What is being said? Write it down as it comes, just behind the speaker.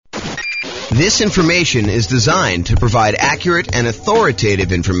This information is designed to provide accurate and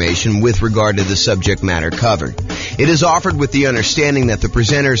authoritative information with regard to the subject matter covered. It is offered with the understanding that the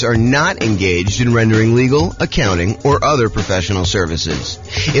presenters are not engaged in rendering legal, accounting, or other professional services.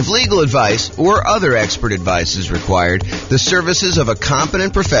 If legal advice or other expert advice is required, the services of a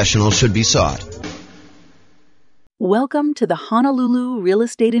competent professional should be sought. Welcome to the Honolulu Real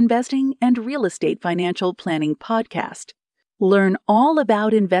Estate Investing and Real Estate Financial Planning Podcast. Learn all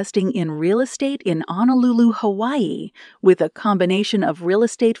about investing in real estate in Honolulu, Hawaii, with a combination of real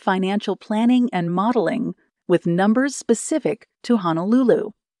estate financial planning and modeling with numbers specific to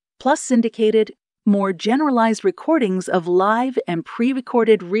Honolulu, plus syndicated, more generalized recordings of live and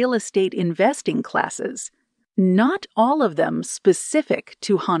pre-recorded real estate investing classes, not all of them specific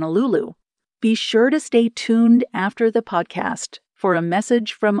to Honolulu. Be sure to stay tuned after the podcast for a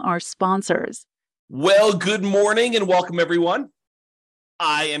message from our sponsors. Well, good morning and welcome, everyone.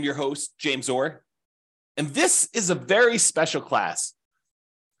 I am your host, James Orr, and this is a very special class.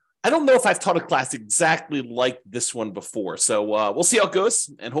 I don't know if I've taught a class exactly like this one before, so we'll see how it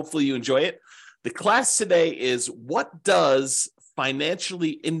goes, and hopefully you enjoy it. The class today is, what does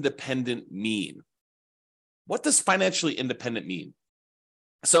financially independent mean? What does financially independent mean?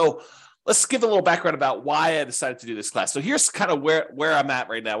 So let's give a little background about why I decided to do this class. So here's kind of where I'm at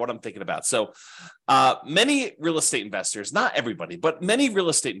right now, what I'm thinking about. So many real estate investors, not everybody, but many real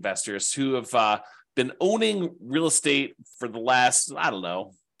estate investors who have been owning real estate for the last,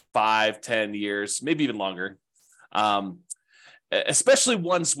 5-10 years, maybe even longer, especially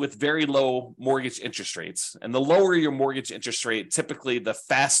ones with very low mortgage interest rates. And the lower your mortgage interest rate, typically the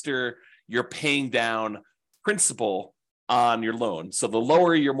faster you're paying down principal on your loan. So the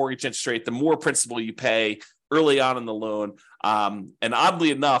lower your mortgage interest rate, the more principal you pay early on in the loan. And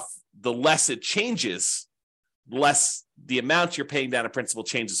oddly enough, the less it changes, less the amount you're paying down in principal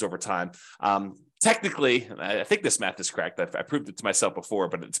changes over time. Technically, I think this math is correct. I proved it to myself before,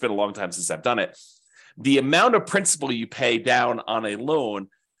 but it's been a long time since I've done it. The amount of principal you pay down on a loan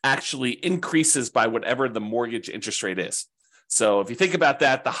actually increases by whatever the mortgage interest rate is. So if you think about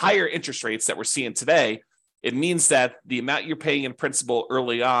that, the higher interest rates that we're seeing today, it means that the amount you're paying in principal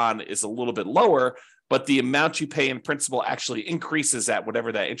early on is a little bit lower, but the amount you pay in principal actually increases at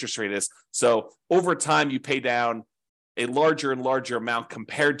whatever that interest rate is. So over time, you pay down a larger and larger amount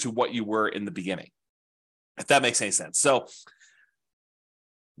compared to what you were in the beginning, if that makes any sense. So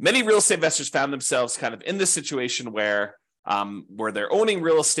many real estate investors found themselves kind of in this situation where they're owning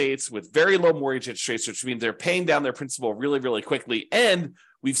real estates with very low mortgage interest rates, which means they're paying down their principal really, really quickly. And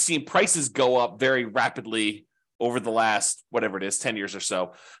we've seen prices go up very rapidly over the last, 10 years or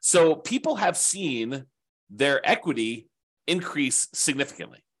so. So people have seen their equity increase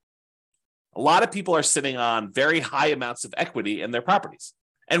significantly. A lot of people are sitting on very high amounts of equity in their properties.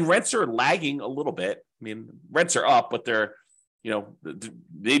 And rents are lagging a little bit. I mean, rents are up, but they're,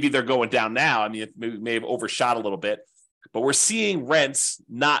 maybe they're going down now. I mean, it may have overshot a little bit. But we're seeing rents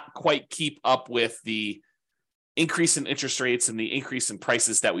not quite keep up with the increase in interest rates and the increase in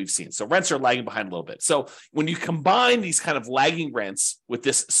prices that we've seen. So rents are lagging behind a little bit. So when you combine these kind of lagging rents with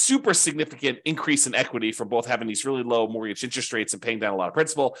this super significant increase in equity from both having these really low mortgage interest rates and paying down a lot of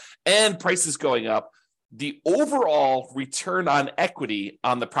principal and prices going up, the overall return on equity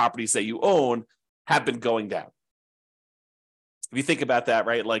on the properties that you own have been going down. If you think about that,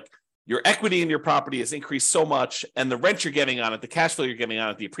 right? Like, your equity in your property has increased so much, and the rent you're getting on it, the cash flow you're getting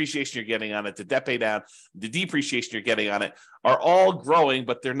on it, the appreciation you're getting on it, the debt pay down, the depreciation you're getting on it are all growing,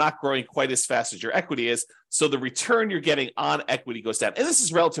 but they're not growing quite as fast as your equity is. So the return you're getting on equity goes down. And this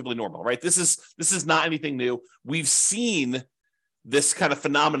is relatively normal, right? This is not anything new. We've seen this kind of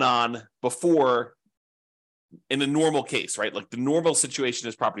phenomenon before in a normal case, right? Like the normal situation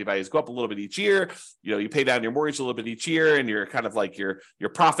is property values go up a little bit each year. You pay down your mortgage a little bit each year, and you're kind of like your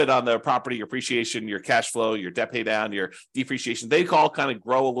profit on the property, your appreciation, your cash flow, your debt pay down, your depreciation, they all kind of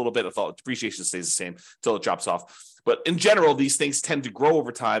grow a little bit. If all depreciation stays the same until it drops off. But in general, these things tend to grow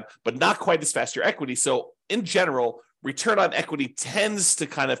over time, but not quite as fast as your equity. So in general, return on equity tends to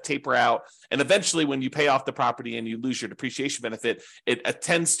kind of taper out. And eventually when you pay off the property and you lose your depreciation benefit, it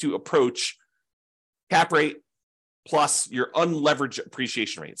tends to approach cap rate plus your unleveraged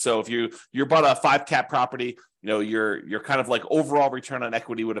appreciation rate. So if you bought a 5 cap property, your kind of like overall return on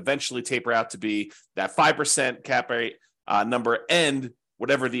equity would eventually taper out to be that 5% cap rate number, and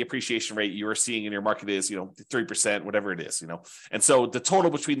whatever the appreciation rate you are seeing in your market is, 3%, whatever it is, And so the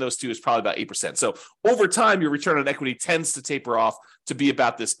total between those two is probably about 8%. So over time, your return on equity tends to taper off to be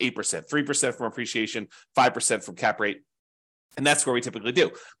about this 8%, 3% from appreciation, 5% from cap rate. And that's where we typically do.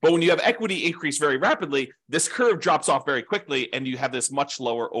 But when you have equity increase very rapidly, this curve drops off very quickly, and you have this much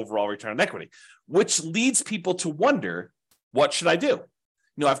lower overall return on equity, which leads people to wonder, what should I do?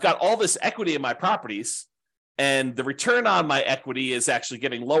 I've got all this equity in my properties, and the return on my equity is actually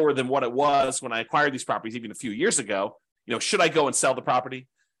getting lower than what it was when I acquired these properties even a few years ago. Should I go and sell the property?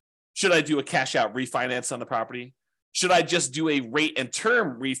 Should I do a cash out refinance on the property? Should I just do a rate and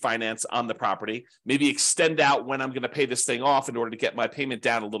term refinance on the property? Maybe extend out when I'm going to pay this thing off in order to get my payment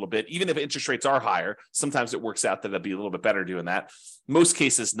down a little bit. Even if interest rates are higher, sometimes it works out that it'll be a little bit better doing that. Most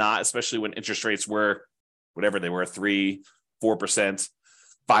cases not, especially when interest rates were whatever they were, 3%, 4%,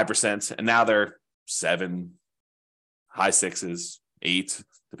 5%, and now they're 7%, high 6s, 8%,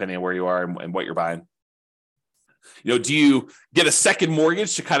 depending on where you are and what you're buying. Do you get a second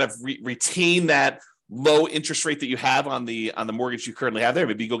mortgage to kind of retain that low interest rate that you have on the mortgage you currently have there?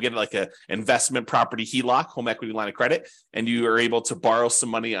 Maybe you go get like a investment property HELOC, home equity line of credit, and you are able to borrow some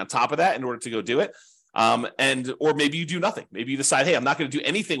money on top of that in order to go do it. Or maybe you do nothing. Maybe you decide, hey, I'm not going to do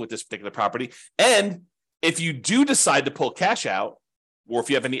anything with this particular property. And if you do decide to pull cash out, or if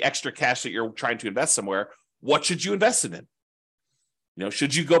you have any extra cash that you're trying to invest somewhere, what should you invest it in?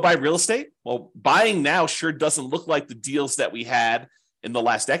 Should you go buy real estate? Well, buying now sure doesn't look like the deals that we had in the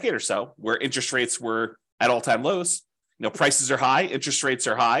last decade or so, where interest rates were at all-time lows. Prices are high, interest rates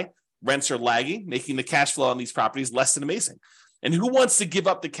are high, rents are lagging, making the cash flow on these properties less than amazing. And who wants to give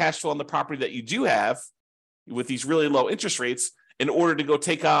up the cash flow on the property that you do have with these really low interest rates in order to go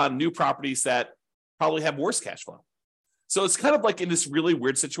take on new properties that probably have worse cash flow? So it's kind of like in this really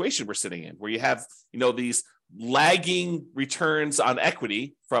weird situation we're sitting in, where you have, these lagging returns on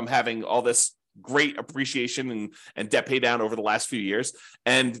equity from having all this great appreciation and debt pay down over the last few years.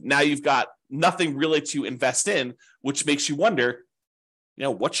 And now you've got nothing really to invest in, which makes you wonder,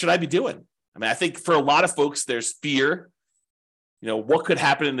 what should I be doing? I think for a lot of folks, there's fear. What could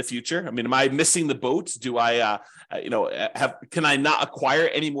happen in the future? Am I missing the boat? Do I, can I not acquire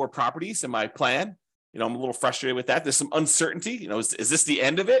any more properties in my plan? I'm a little frustrated with that. There's some uncertainty. Is this the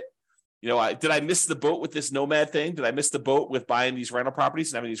end of it? Did I miss the boat with this nomad thing? Did I miss the boat with buying these rental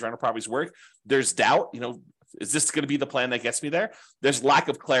properties and having these rental properties work? There's doubt. Is this going to be the plan that gets me there? There's lack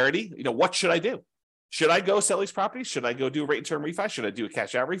of clarity. What should I do? Should I go sell these properties? Should I go do a rate and term refi? Should I do a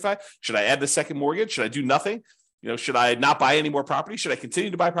cash out refi? Should I add the second mortgage? Should I do nothing? Should I not buy any more properties? Should I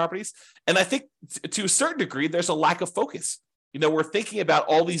continue to buy properties? And I think to a certain degree, there's a lack of focus. We're thinking about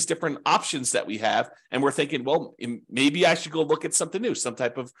all these different options that we have, and we're thinking, well, maybe I should go look at something new, some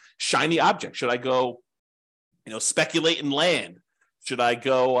type of shiny object. Should I go, speculate in land? Should I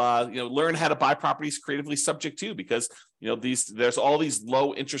go, learn how to buy properties creatively subject to? Because, there's all these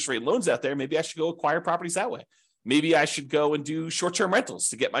low interest rate loans out there. Maybe I should go acquire properties that way. Maybe I should go and do short-term rentals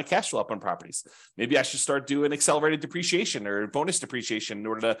to get my cash flow up on properties. Maybe I should start doing accelerated depreciation or bonus depreciation in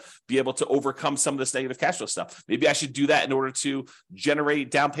order to be able to overcome some of this negative cash flow stuff. Maybe I should do that in order to generate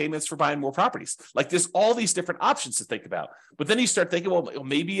down payments for buying more properties. Like there's all these different options to think about. But then you start thinking, well,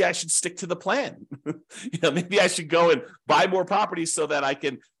 maybe I should stick to the plan. Maybe I should go and buy more properties so that I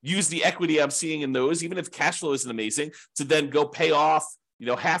can use the equity I'm seeing in those, even if cash flow isn't amazing, to then go pay off,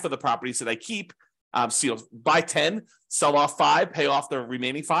 half of the properties that I keep. Buy 10, sell off 5, pay off the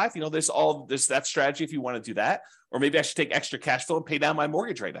remaining 5. There's that strategy if you want to do that. Or maybe I should take extra cash flow and pay down my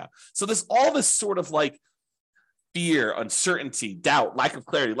mortgage right now. So there's all this sort of like fear, uncertainty, doubt, lack of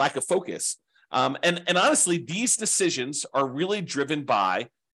clarity, lack of focus. And honestly, these decisions are really driven by,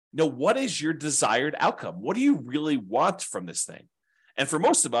 what is your desired outcome? What do you really want from this thing? And for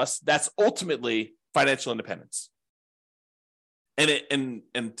most of us, that's ultimately financial independence. And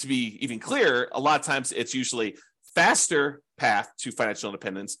to be even clearer, a lot of times it's usually faster path to financial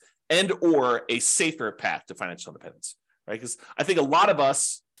independence and or a safer path to financial independence, right? Because I think a lot of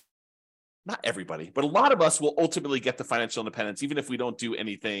us, not everybody, but a lot of us will ultimately get to financial independence, even if we don't do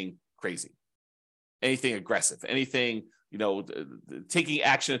anything crazy, anything aggressive, anything, taking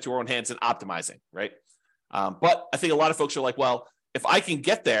action into our own hands and optimizing, right? But I think a lot of folks are like, well, if I can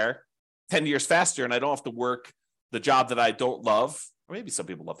get there 10 years faster and I don't have to work the job that I don't love, or maybe some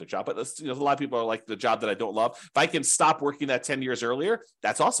people love their job, but a lot of people are like the job that I don't love. If I can stop working that 10 years earlier,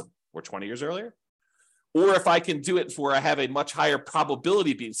 that's awesome. Or 20 years earlier. Or if I can do it where I have a much higher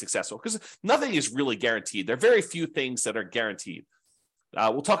probability of being successful, because nothing is really guaranteed. There are very few things that are guaranteed.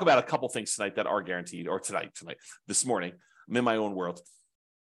 We'll talk about a couple things tonight that are guaranteed, or this morning. I'm in my own world.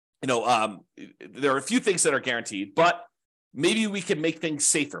 There are a few things that are guaranteed, but maybe we can make things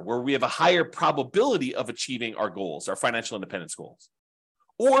safer where we have a higher probability of achieving our goals, our financial independence goals.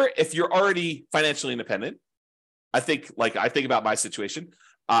 Or if you're already financially independent, I think about my situation.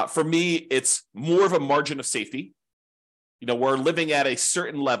 For me, it's more of a margin of safety. we're living at a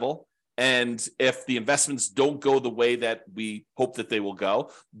certain level. And if the investments don't go the way that we hope that they will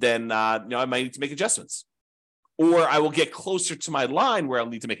go, then I might need to make adjustments. Or I will get closer to my line where I'll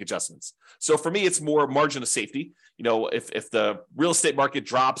need to make adjustments. So for me, it's more margin of safety. If the real estate market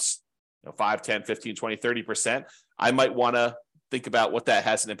drops 5, 10, 15, 20, 30%, I might want to think about what that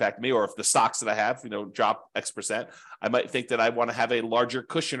has an impact on me. Or if the stocks that I have, drop X percent, I might think that I want to have a larger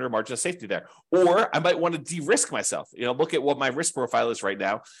cushion or margin of safety there. Or I might want to de-risk myself, look at what my risk profile is right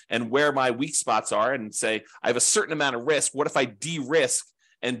now and where my weak spots are and say, I have a certain amount of risk. What if I de-risk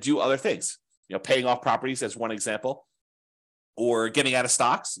and do other things? Paying off properties as one example, or getting out of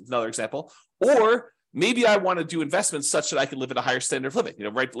stocks is another example. Or maybe I want to do investments such that I can live at a higher standard of living.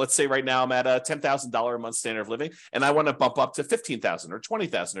 Right? Let's say right now I'm at a $10,000 a month standard of living, and I want to bump up to $15,000 or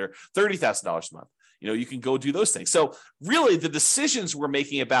 $20,000 or $30,000 a month. You can go do those things. So really, the decisions we're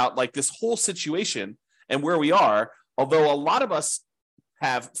making about like this whole situation and where we are, although a lot of us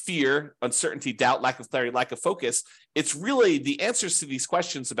have fear, uncertainty, doubt, lack of clarity, lack of focus, it's really the answers to these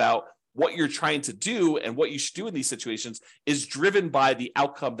questions about what you're trying to do and what you should do in these situations is driven by the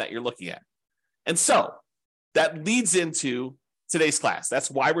outcome that you're looking at. And so that leads into today's class.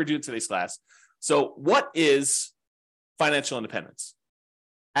 That's why we're doing today's class. So what is financial independence?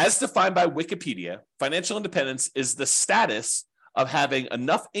 As defined by Wikipedia, financial independence is the status of having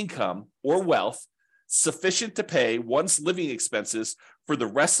enough income or wealth sufficient to pay one's living expenses for the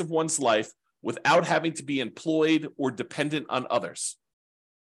rest of one's life without having to be employed or dependent on others.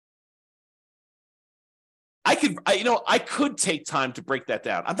 I could take time to break that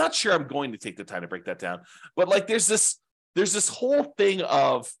down. I'm not sure I'm going to take the time to break that down, but like there's this whole thing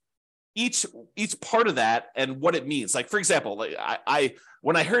of each part of that and what it means. Like, for example, like I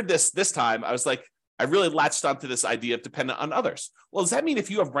when I heard this time, I was like, I really latched onto this idea of dependent on others. Well, does that mean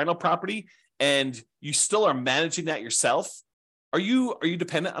if you have rental property and you still are managing that yourself, are you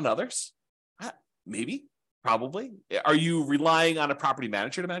dependent on others? Maybe, probably. Are you relying on a property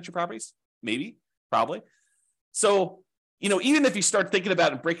manager to manage your properties? Maybe, probably. So, even if you start thinking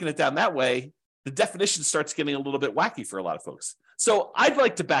about it and breaking it down that way, the definition starts getting a little bit wacky for a lot of folks. So I'd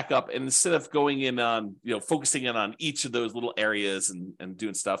like to back up, and instead of going in on, focusing in on each of those little areas and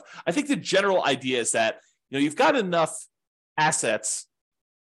doing stuff, I think the general idea is that, you've got enough assets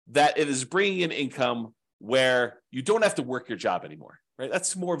that it is bringing in income where you don't have to work your job anymore, right?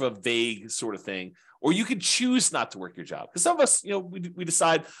 That's more of a vague sort of thing. Or you could choose not to work your job. Because some of us, we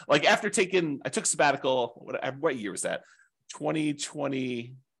decide, like after I took sabbatical, what year was that?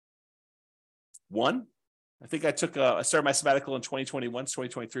 2021? I think I started my sabbatical in 2021, it's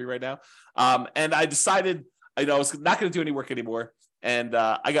 2023 right now. And I decided, I was not going to do any work anymore. And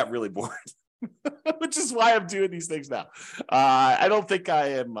I got really bored, which is why I'm doing these things now. I don't think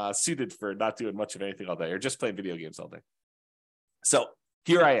I am suited for not doing much of anything all day or just playing video games all day. So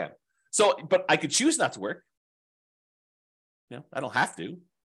here I am. So, but I could choose not to work. I don't have to.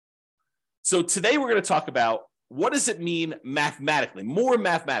 So today we're going to talk about what does it mean mathematically, more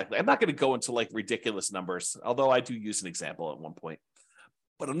mathematically. I'm not going to go into like ridiculous numbers, although I do use an example at one point.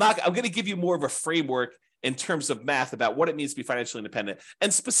 But I'm going to give you more of a framework in terms of math about what it means to be financially independent.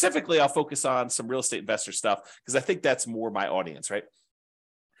 And specifically, I'll focus on some real estate investor stuff because I think that's more my audience, right?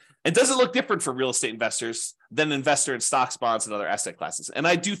 And does it look different for real estate investors than an investor in stocks, bonds, and other asset classes? And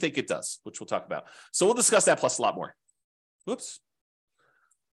I do think it does, which we'll talk about. So we'll discuss that plus a lot more. Whoops.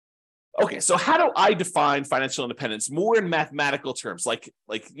 Okay, so how do I define financial independence more in mathematical terms? Like,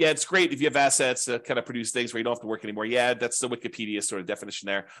 yeah, it's great if you have assets to kind of produce things where you don't have to work anymore. Yeah, that's the Wikipedia sort of definition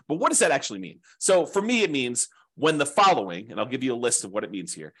there. But what does that actually mean? So for me, it means when the following, and I'll give you a list of what it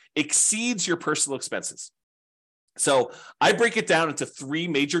means here, exceeds your personal expenses. So I break it down into three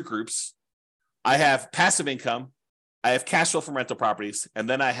major groups. I have passive income, I have cash flow from rental properties, and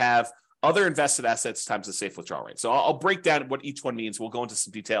then I have other invested assets times the safe withdrawal rate. So I'll break down what each one means. We'll go into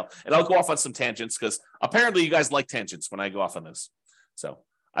some detail, and I'll go off on some tangents because apparently you guys like tangents when I go off on this. So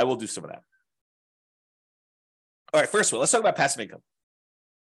I will do some of that. All right, first of all, let's talk about passive income.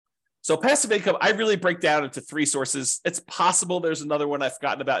 So passive income, I really break down into three sources. It's possible there's another one I've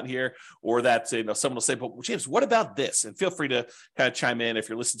forgotten about in here, or that someone will say, "But James, what about this?" And feel free to kind of chime in if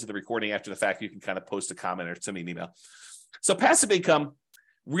you're listening to the recording after the fact. You can kind of post a comment or send me an email. So passive income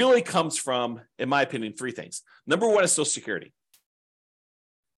really comes from, in my opinion, three things. Number one is Social Security.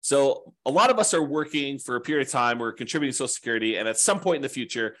 So a lot of us are working for a period of time, we're contributing to Social Security, and at some point in the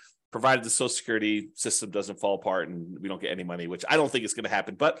future, provided the Social Security system doesn't fall apart and we don't get any money, which I don't think is going to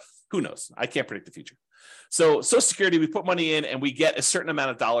happen, but who knows? I can't predict the future. So Social Security, we put money in and we get a certain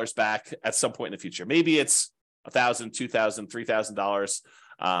amount of dollars back at some point in the future. Maybe it's $1,000, $2,000, $3,000.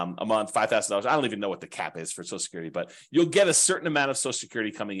 a month, $5,000. I don't even know what the cap is for Social Security, but you'll get a certain amount of Social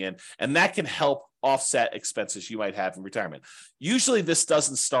Security coming in, and that can help offset expenses you might have in retirement. Usually this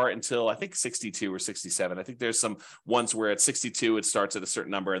doesn't start until I think 62 or 67. I think there's some ones where at 62 it starts at a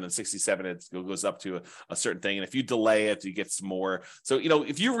certain number, and then 67 it goes up to a certain thing. And if you delay it, you get some more. So,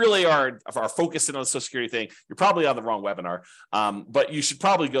 if you really are focusing on the Social Security thing, you're probably on the wrong webinar. But you should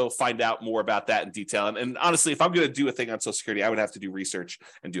probably go find out more about that in detail. And honestly, if I'm going to do a thing on Social Security, I would have to do research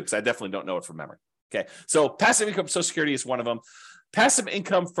and do it, because I definitely don't know it from memory. Okay. So passive income Social Security is one of them. Passive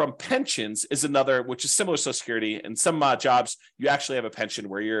income from pensions is another, which is similar to Social Security. In some jobs, you actually have a pension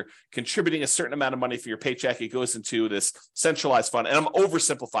where you're contributing a certain amount of money for your paycheck. It goes into this centralized fund. And I'm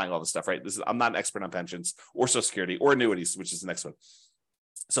oversimplifying all this stuff, right? I'm not an expert on pensions or Social Security or annuities, which is the next one.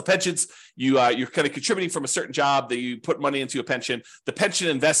 So pensions, you're kind of contributing from a certain job that you put money into a pension. The pension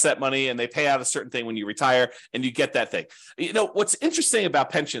invests that money and they pay out a certain thing when you retire, and you get that thing. What's interesting about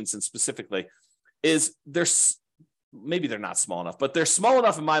pensions, and specifically, is maybe they're not small enough, but they're small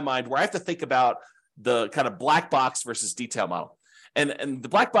enough in my mind where I have to think about the kind of black box versus detail model. And the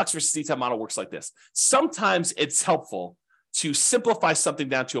black box versus detail model works like this. Sometimes it's helpful to simplify something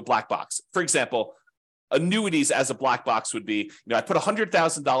down to a black box. For example, annuities as a black box would be, I put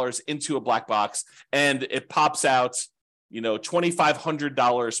 $100,000 into a black box and it pops out,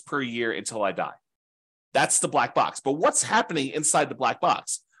 $2,500 per year until I die. That's the black box. But what's happening inside the black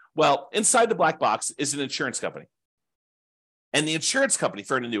box? Well, inside the black box is an insurance company. And the insurance company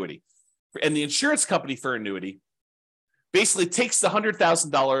for an annuity, basically takes the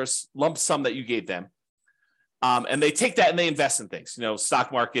 $100,000 lump sum that you gave them, and they take that and they invest in things,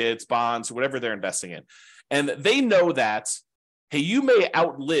 stock markets, bonds, whatever they're investing in. And they know that, hey, you may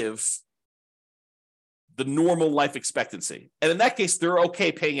outlive the normal life expectancy. And in that case, they're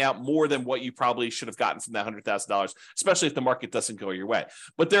okay paying out more than what you probably should have gotten from that $100,000, especially if the market doesn't go your way.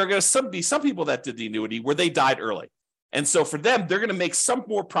 But there are going to be some people that did the annuity where they died early. And so for them, they're going to make some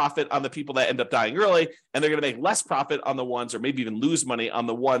more profit on the people that end up dying early, and they're going to make less profit on the ones, or maybe even lose money on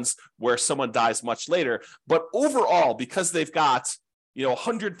the ones where someone dies much later. But overall, because they've got,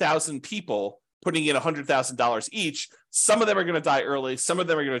 100,000 people putting in $100,000 each, some of them are going to die early. Some of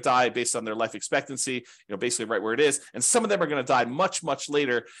them are going to die based on their life expectancy, basically right where it is. And some of them are going to die much, much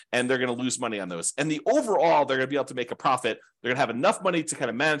later, and they're going to lose money on those. And the overall, they're going to be able to make a profit. They're going to have enough money to kind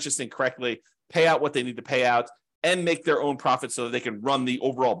of manage this thing correctly, pay out what they need to pay out, and make their own profit so that they can run the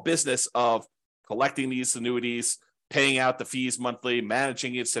overall business of collecting these annuities, paying out the fees monthly,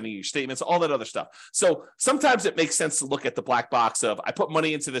 managing it, sending you statements, all that other stuff. So sometimes it makes sense to look at the black box of, I put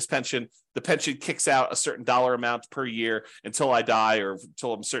money into this pension, the pension kicks out a certain dollar amount per year until I die, or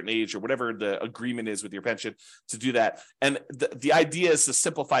until I'm a certain age, or whatever the agreement is with your pension to do that. And the idea is to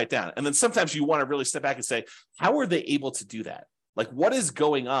simplify it down. And then sometimes you want to really step back and say, how are they able to do that? Like, what is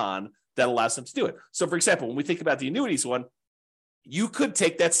going on that allows them to do it? So for example, when we think about the annuities one, you could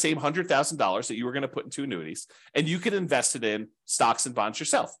take that same $100,000 that you were going to put into annuities, and you could invest it in stocks and bonds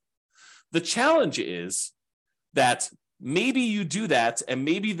yourself. The challenge is that maybe you do that, and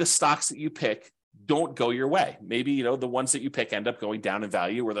maybe the stocks that you pick don't go your way. Maybe, the ones that you pick end up going down in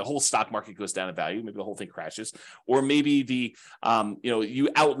value, or the whole stock market goes down in value. Maybe the whole thing crashes, or maybe you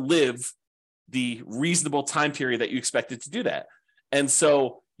outlive the reasonable time period that you expected to do that. And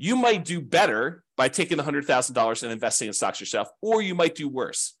so you might do better by taking the $100,000 and investing in stocks yourself, or you might do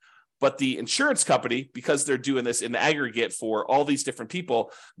worse. But the insurance company, because they're doing this in the aggregate for all these different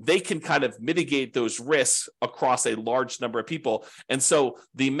people, they can kind of mitigate those risks across a large number of people. And so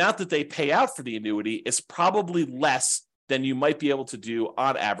the amount that they pay out for the annuity is probably less than you might be able to do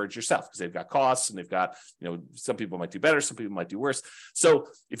on average yourself, because they've got costs and they've got, some people might do better, some people might do worse. So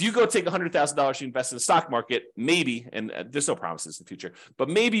if you go take $100,000, you invest in the stock market, maybe, and there's no promises in the future, but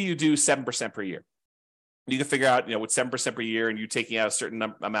maybe you do 7% per year. You can figure out, with 7% per year, and you taking out a certain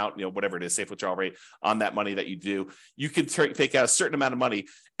amount, whatever it is, safe withdrawal rate on that money that you do, you can take out a certain amount of money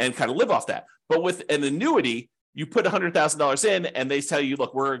and kind of live off that. But with an annuity, you put $100,000 in, and they tell you,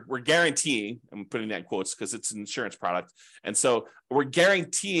 look, we're guaranteeing, I'm putting that in quotes because it's an insurance product. And so we're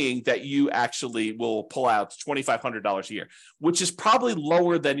guaranteeing that you actually will pull out $2,500 a year, which is probably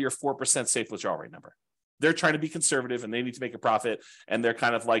lower than your 4% safe withdrawal rate number. They're trying to be conservative and they need to make a profit. And they're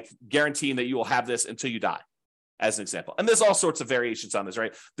kind of like guaranteeing that you will have this until you die. as an example. And there's all sorts of variations on this,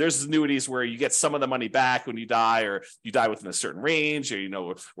 right? There's annuities where you get some of the money back when you die, or you die within a certain range,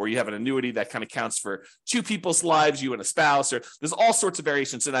 or, or you have an annuity that kind of counts for two people's lives, you and a spouse, or there's all sorts of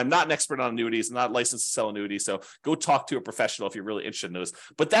variations. And I'm not an expert on annuities, I'm not licensed to sell annuities. So go talk to a professional if you're really interested in those.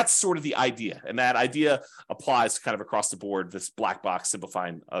 But that's sort of the idea. And that idea applies kind of across the board, this black box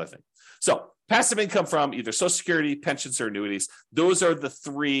simplifying other thing. So passive income from either Social Security, pensions, or annuities. Those are the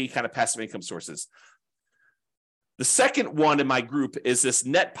three kind of passive income sources. The second one in my group is this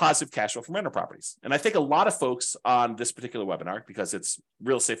net positive cash flow from rental properties. And I think a lot of folks on this particular webinar, because it's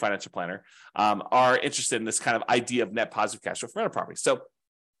Real Estate Financial Planner, are interested in this kind of idea of net positive cash flow from rental properties. So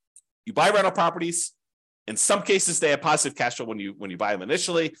you buy rental properties. In some cases, they have positive cash flow when you buy them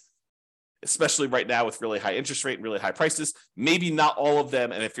initially, especially right now with really high interest rate and really high prices. Maybe not all of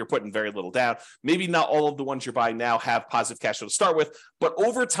them, and if you're putting very little down, maybe not all of the ones you're buying now have positive cash flow to start with. But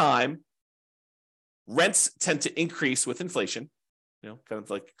over time, rents tend to increase with inflation, kind of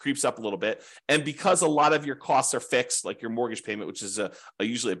like creeps up a little bit. And because a lot of your costs are fixed, like your mortgage payment, which is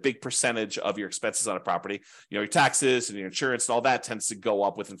usually a big percentage of your expenses on a property, your taxes and your insurance and all that tends to go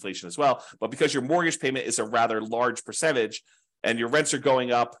up with inflation as well. But because your mortgage payment is a rather large percentage and your rents are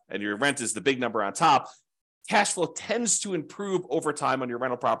going up and your rent is the big number on top, cash flow tends to improve over time on your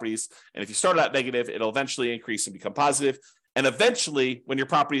rental properties. And if you start out negative, it'll eventually increase and become positive. And eventually, when your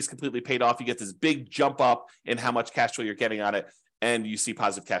property is completely paid off, you get this big jump up in how much cash flow you're getting on it, and you see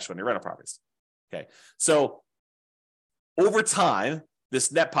positive cash flow on your rental properties. Okay, so over time,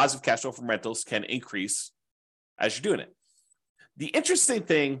 this net positive cash flow from rentals can increase as you're doing it. The interesting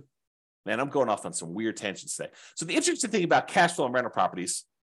thing, man, I'm going off on some weird tangents today. So the interesting thing about cash flow and rental properties,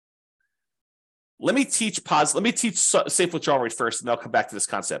 let me teach safe withdrawal rate first, and I'll come back to this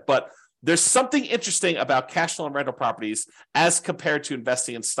concept. But there's something interesting about cash flow and rental properties as compared to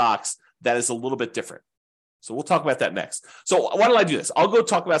investing in stocks that is a little bit different. So we'll talk about that next. So why don't I do this? I'll go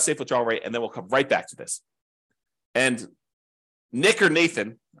talk about safe withdrawal rate, and then we'll come right back to this. And Nick or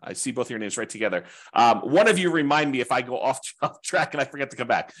Nathan, I see both your names right together. One of you remind me if I go off track and I forget to come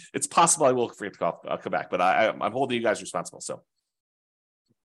back. It's possible I will forget to come back, but I'm holding you guys responsible. So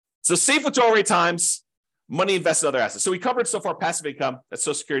safe withdrawal rate times money invested in other assets. So we covered so far passive income, that's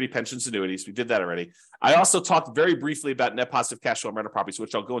Social Security, pensions, annuities. We did that already. I also talked very briefly about net positive cash flow and rental properties,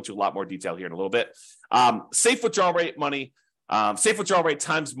 which I'll go into a lot more detail here in a little bit. Safe withdrawal rate money, safe withdrawal rate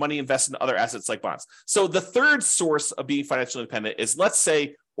times money invested in other assets like bonds. So the third source of being financially independent is, let's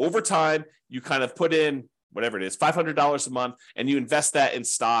say over time, you kind of put in whatever it is, $500 a month, and you invest that in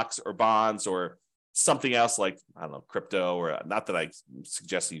stocks or bonds or something else like, I don't know, crypto, or not that I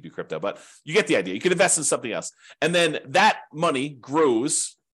suggest you do crypto, but you get the idea. You can invest in something else. And then that money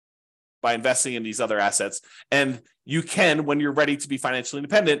grows by investing in these other assets. And you can, when you're ready to be financially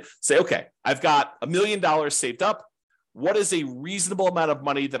independent, say, okay, I've got $1 million saved up. What is a reasonable amount of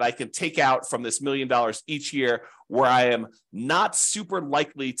money that I can take out from this $1 million each year where I am not super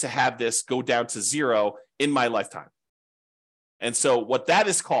likely to have this go down to zero in my lifetime? And so what that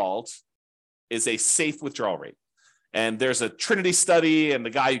is called is a safe withdrawal rate. And there's a Trinity study, and the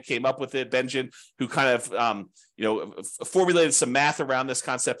guy who came up with it, Benjamin, who kind of formulated some math around this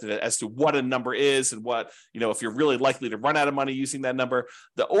concept as to what a number is and what, if you're really likely to run out of money using that number.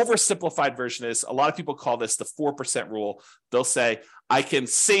 The oversimplified version is, a lot of people call this the 4% rule. They'll say, I can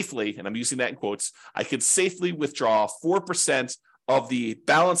safely, and I'm using that in quotes, I can safely withdraw 4% of the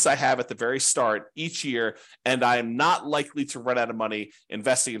balance I have at the very start each year, and I am not likely to run out of money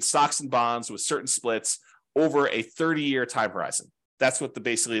investing in stocks and bonds with certain splits over a 30-year time horizon. That's what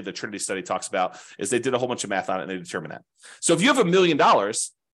basically the Trinity study talks about, is they did a whole bunch of math on it and they determined that. So if you have $1 million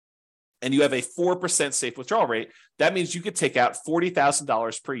and you have a 4% safe withdrawal rate, that means you could take out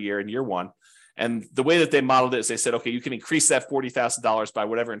 $40,000 per year in year one. And the way that they modeled it is they said, okay, you can increase that $40,000 by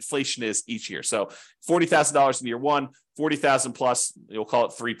whatever inflation is each year. So $40,000 in year one, $40,000 plus, you'll call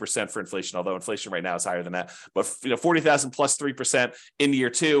it 3% for inflation, although inflation right now is higher than that. But $40,000 plus 3% in year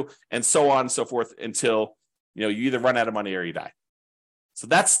two, and so on and so forth until you either run out of money or you die. So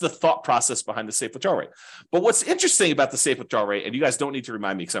that's the thought process behind the safe withdrawal rate. But what's interesting about the safe withdrawal rate, and you guys don't need to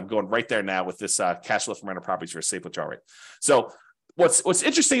remind me because I'm going right there now with this cash flow from rental properties for a safe withdrawal rate. So what's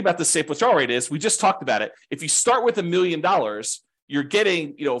interesting about the safe withdrawal rate is, we just talked about it. If you start with $1 million, you're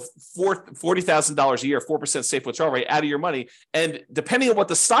getting $40,000 a year, 4% safe withdrawal rate out of your money. And depending on what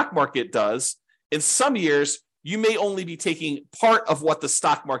the stock market does, in some years, you may only be taking part of what the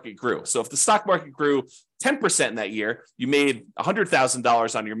stock market grew. So if the stock market grew 10% in that year, you made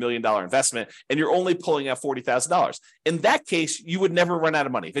 $100,000 on your $1 million investment, and you're only pulling out $40,000. In that case, you would never run out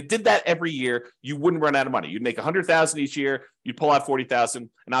of money. If it did that every year, you wouldn't run out of money. You'd make $100,000 each year, you'd pull out $40,000, and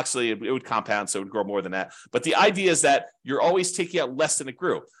actually it would compound, so it would grow more than that. But the idea is that you're always taking out less than it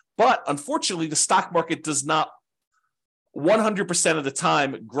grew. But unfortunately, the stock market does not 100% of the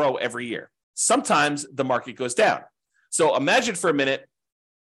time grow every year. Sometimes the market goes down. So imagine for a minute,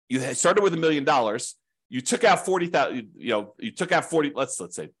 you started with $1 million. You took out 40,000, you took out 40, let's do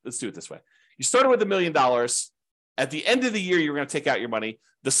it this way. You started with $1 million. At the end of the year, you're going to take out your money.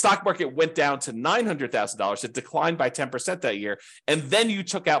 The stock market went down to $900,000. It declined by 10% that year. And then you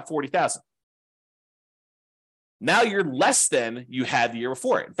took out 40,000. Now you're less than you had the year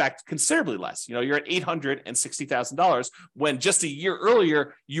before. In fact, considerably less. You're at $860,000 when just a year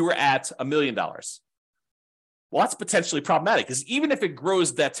earlier you were at $1 million. Well, that's potentially problematic because even if it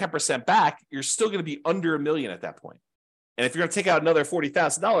grows that 10% back, you're still going to be under $1 million at that point. And if you're going to take out another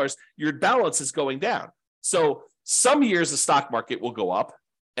 $40,000, your balance is going down. So some years the stock market will go up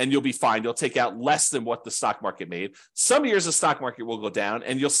and you'll be fine. You'll take out less than what the stock market made. Some years the stock market will go down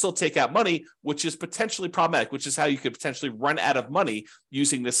and you'll still take out money, which is potentially problematic, which is how you could potentially run out of money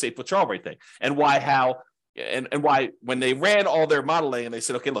using this safe withdrawal rate thing. And why when they ran all their modeling and they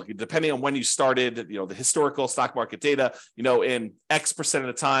said, okay, look, depending on when you started, the historical stock market data, in X percent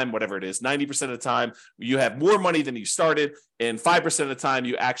of the time, whatever it is, 90% of the time, you have more money than you started. In 5% of the time,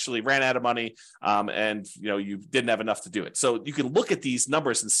 you actually ran out of money and you didn't have enough to do it. So you can look at these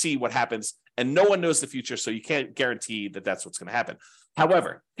numbers and see what happens, and no one knows the future, so you can't guarantee that that's what's going to happen.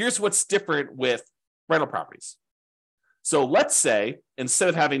 However, here's what's different with rental properties. So let's say instead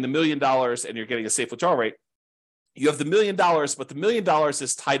of having the $1 million and you're getting a safe withdrawal rate, you have the $1 million, but the $1 million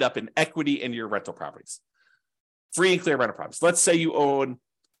is tied up in equity in your rental properties, free and clear rental properties. Let's say you own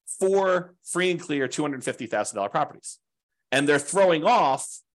 4 free and clear $250,000 properties, and they're throwing off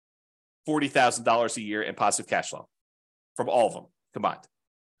 $40,000 a year in positive cash flow from all of them combined.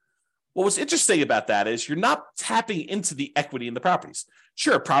 What was interesting about that is you're not tapping into the equity in the properties.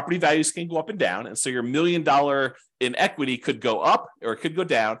 Sure, property values can go up and down, and so your $1 million in equity could go up or it could go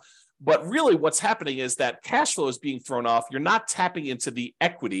down. But really what's happening is that cash flow is being thrown off. You're not tapping into the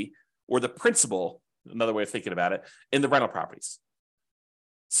equity or the principal, another way of thinking about it, in the rental properties.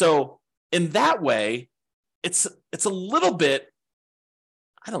 So in that way, it's a little bit,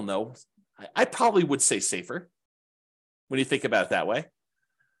 I don't know, I probably would say safer when you think about it that way.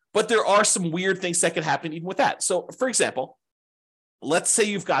 But there are some weird things that could happen even with that. So, for example, let's say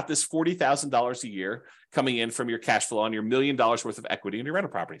you've got this $40,000 a year coming in from your cash flow on your $1 million worth of equity in your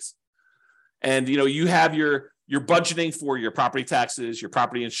rental properties. And, you have your budgeting for your property taxes, your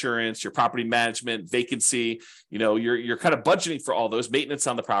property insurance, your property management, vacancy, you're kind of budgeting for all those, maintenance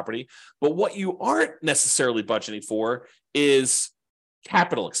on the property. But what you aren't necessarily budgeting for is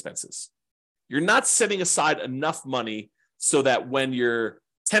capital expenses. You're not setting aside enough money so that when your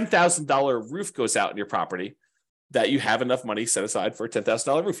 $10,000 roof goes out in your property, that you have enough money set aside for a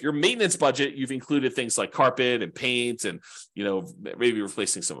 $10,000 roof. Your maintenance budget, you've included things like carpet and paint and, maybe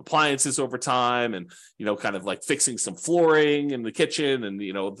replacing some appliances over time and, kind of like fixing some flooring in the kitchen and,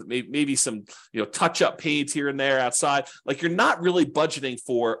 maybe some, touch up paint here and there outside. Like you're not really budgeting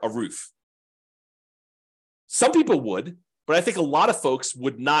for a roof. Some people would, but I think a lot of folks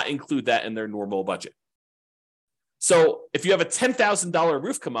would not include that in their normal budget. So if you have a $10,000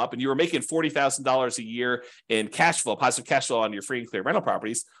 roof come up and you were making $40,000 a year in cash flow, positive cash flow on your free and clear rental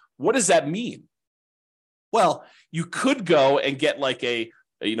properties, what does that mean? Well, you could go and get like a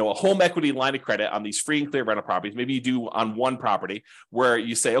home equity line of credit on these free and clear rental properties. Maybe you do on one property where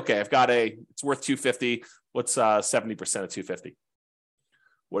you say, okay, it's worth $250. What's 70% of $250?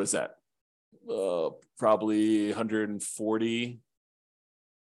 What is that? Probably 140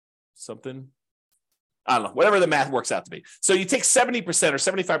 something. I don't know, whatever the math works out to be. So you take 70% or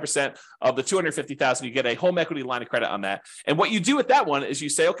 75% of the $250,000, you get a home equity line of credit on that. And what you do with that one is you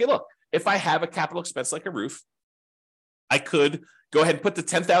say, okay, look, if I have a capital expense like a roof, I could go ahead and put the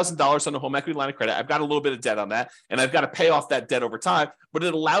 $10,000 on the home equity line of credit. I've got a little bit of debt on that, and I've got to pay off that debt over time, but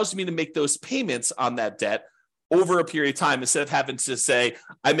it allows me to make those payments on that debt over a period of time instead of having to say,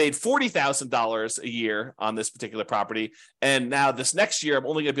 I made $40,000 a year on this particular property, and now this next year I'm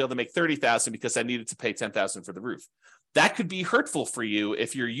only going to be able to make $30,000 because I needed to pay $10,000 for the roof. That could be hurtful for you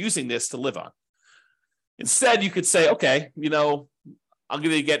if you're using this to live on. Instead, you could say, okay, I'm going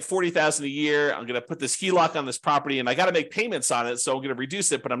to get $40,000 a year. I'm going to put this HELOC on this property, and I got to make payments on it, so I'm going to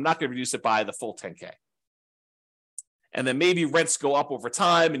reduce it, but I'm not going to reduce it by the full $10K. And then maybe rents go up over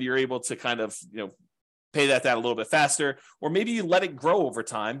time, and you're able to kind of, pay that down a little bit faster, or maybe you let it grow over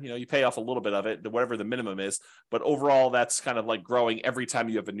time. You pay off a little bit of it, whatever the minimum is, but overall that's kind of like growing every time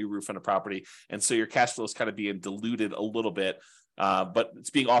you have a new roof on a property. And so your cash flow is kind of being diluted a little bit, but it's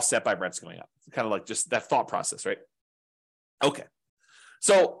being offset by rents going up. It's kind of like just that thought process, right? Okay.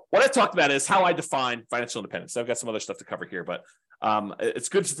 So what I talked about is how I define financial independence. I've got some other stuff to cover here, but it's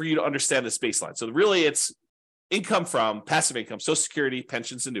good for you to understand this baseline. So really it's income from passive income, Social Security,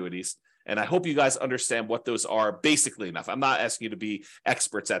 pensions, annuities. And I hope you guys understand what those are basically enough. I'm not asking you to be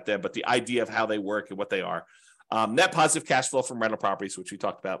experts at them, but the idea of how they work and what they are. Net positive cash flow from rental properties, which we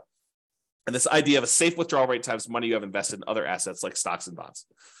talked about. And this idea of a safe withdrawal rate times money you have invested in other assets like stocks and bonds.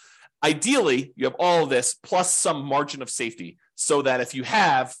 Ideally, you have all of this plus some margin of safety so that if you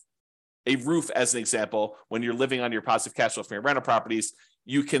have a roof, as an example, when you're living on your positive cash flow from your rental properties,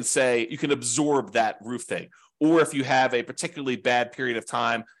 you can absorb that roof thing. Or if you have a particularly bad period of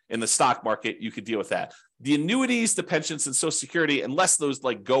time in the stock market, you could deal with that. The annuities, the pensions, and Social Security, unless those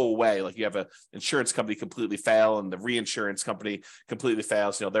like go away, like you have an insurance company completely fail and the reinsurance company completely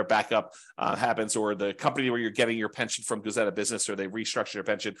fails, their backup happens, or the company where you're getting your pension from goes out of business, or they restructure your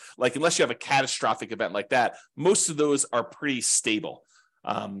pension. Like unless you have a catastrophic event like that, most of those are pretty stable.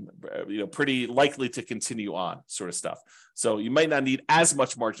 Pretty likely to continue on, sort of stuff. So you might not need as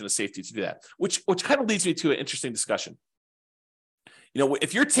much margin of safety to do that, which kind of leads me to an interesting discussion.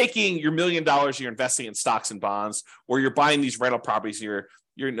 If you're taking your $1 million, you're investing in stocks and bonds, or you're buying these rental properties, you're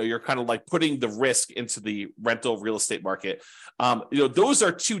kind of like putting the risk into the rental real estate market. Those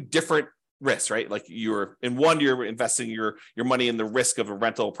are two different risks, right? Like you're investing your money in the risk of a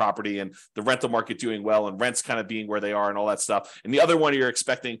rental property and the rental market doing well and rents kind of being where they are and all that stuff. And the other one, you're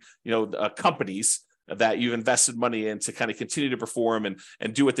expecting, companies that you've invested money in to kind of continue to perform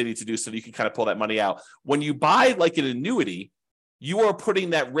and do what they need to do so that you can kind of pull that money out. When you buy like an annuity, you are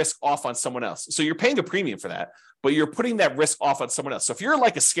putting that risk off on someone else. So you're paying a premium for that, but you're putting that risk off on someone else. So if you're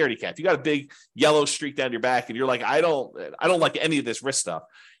like a scaredy cat, if you got a big yellow streak down your back and you're like, I don't like any of this risk stuff,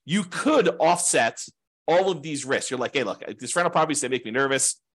 you could offset all of these risks. You're like, hey, look, these rental properties, they make me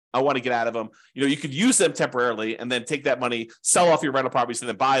nervous. I want to get out of them. You could use them temporarily and then take that money, sell off your rental properties, and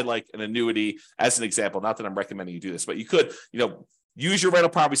then buy like an annuity as an example. Not that I'm recommending you do this, but you could, use your rental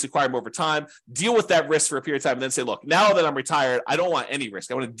properties to acquire them over time, deal with that risk for a period of time, and then say, look, now that I'm retired, I don't want any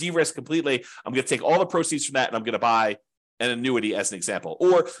risk. I want to de-risk completely. I'm going to take all the proceeds from that and I'm going to buy an annuity as an example.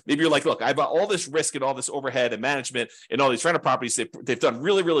 Or maybe you're like, look, I've got all this risk and all this overhead and management and all these rental properties. They've done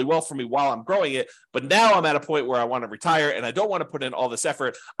really, really well for me while I'm growing it. But now I'm at a point where I want to retire and I don't want to put in all this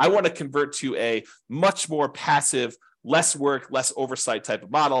effort. I want to convert to a much more passive, less work, less oversight type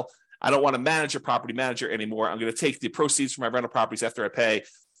of model. I don't want to manage a property manager anymore. I'm going to take the proceeds from my rental properties after I pay,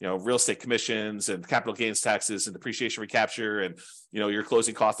 real estate commissions and capital gains taxes and depreciation recapture and, your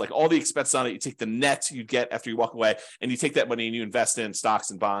closing costs, like all the expenses on it. You take the net you get after you walk away and you take that money and you invest in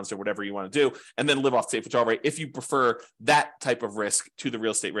stocks and bonds or whatever you want to do, and then live off safe withdrawal rate if you prefer that type of risk to the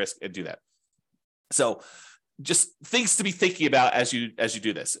real estate risk, and do that. So just things to be thinking about as you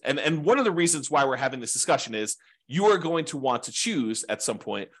do this. And one of the reasons why we're having this discussion is you are going to want to choose at some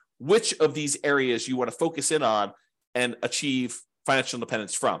point which of these areas you want to focus in on and achieve financial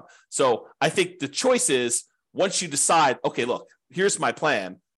independence from. So I think the choice is, once you decide, okay, look, here's my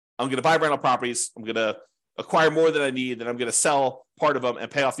plan. I'm going to buy rental properties. I'm going to acquire more than I need. Then I'm going to sell part of them and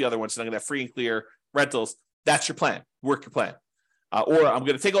pay off the other ones. And I'm going to have free and clear rentals. That's your plan. Work your plan. Or I'm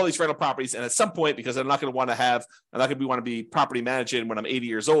going to take all these rental properties, and at some point, because I'm not going to want to be property managing when I'm 80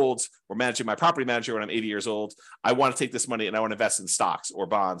 years old, or managing my property manager when I'm 80 years old, I want to take this money and I want to invest in stocks or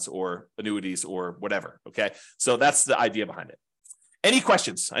bonds or annuities or whatever. Okay. So that's the idea behind it. Any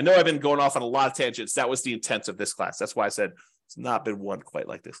questions? I know I've been going off on a lot of tangents. That was the intent of this class. That's why I said it's not been one quite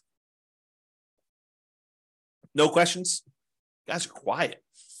like this. No questions? You guys are quiet.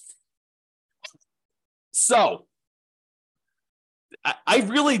 So I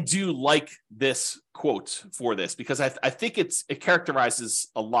really do like this quote for this, because I think it characterizes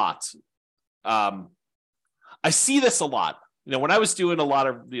a lot. I see this a lot. When I was doing a lot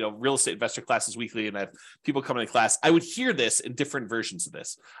of real estate investor classes weekly, and I have people coming to class, I would hear this in different versions of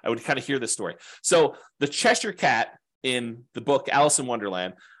this. I would kind of hear this story. So the Cheshire Cat in the book Alice in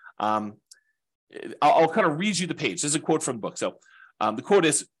Wonderland, I'll kind of read you the page. This is a quote from the book. So the quote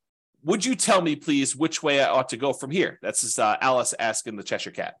is, "Would you tell me, please, which way I ought to go from here?" That's just, Alice asking the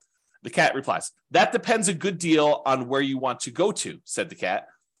Cheshire Cat. The cat replies, "That depends a good deal on where you want to go to," said the cat.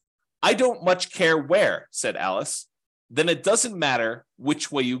 "I don't much care where," said Alice. "Then it doesn't matter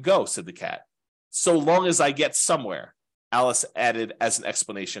which way you go," said the cat. "So long as I get somewhere," Alice added as an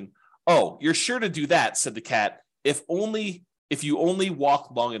explanation. "Oh, you're sure to do that," said the cat, if you only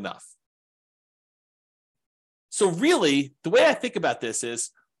walk long enough." So really, the way I think about this is,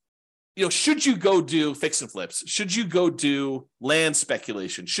 should you go do fix and flips? Should you go do land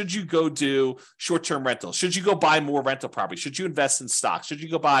speculation? Should you go do short-term rentals? Should you go buy more rental property? Should you invest in stocks? Should you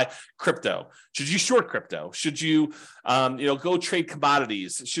go buy crypto? Should you short crypto? Should you, go trade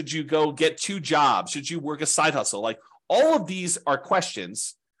commodities? Should you go get 2 jobs? Should you work a side hustle? Like, all of these are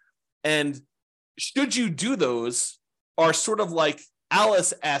questions, and should you do those are sort of like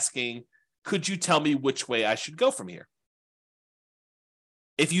Alice asking, could you tell me which way I should go from here?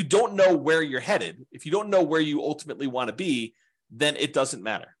 If you don't know where you're headed, if you don't know where you ultimately want to be, then it doesn't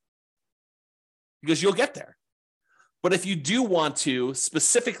matter, because you'll get there. But if you do want to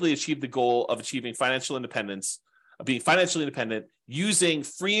specifically achieve the goal of achieving financial independence, of being financially independent using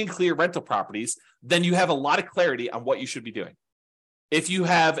free and clear rental properties, then you have a lot of clarity on what you should be doing. If you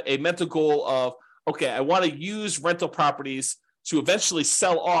have a mental goal of, okay, I want to use rental properties to eventually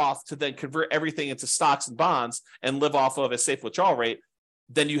sell off to then convert everything into stocks and bonds and live off of a safe withdrawal rate,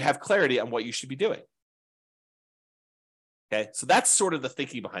 then you have clarity on what you should be doing. Okay, so that's sort of the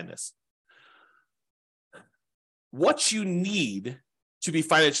thinking behind this. What you need to be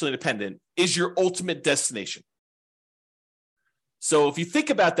financially independent is your ultimate destination. So if you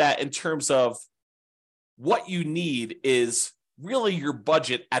think about that in terms of what you need is really your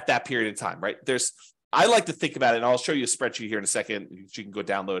budget at that period of time, right? I like to think about it, and I'll show you a spreadsheet here in a second, you can go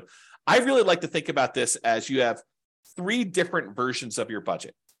download. I really like to think about this as you have 3 different versions of your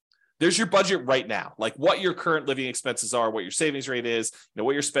budget. There's your budget right now, like what your current living expenses are, what your savings rate is,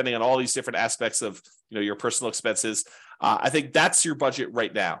 what you're spending on all these different aspects of, your personal expenses. I think that's your budget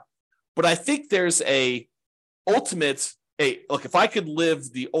right now. But I think there's if I could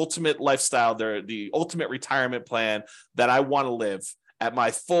live the ultimate lifestyle, the ultimate retirement plan that I want to live at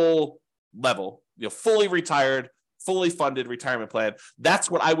my full level, fully retired, fully funded retirement plan,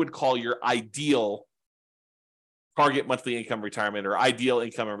 that's what I would call your ideal target monthly income retirement, or ideal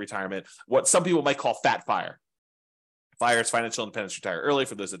income in retirement, what some people might call Fat FIRE. FIRE is financial independence, retire early,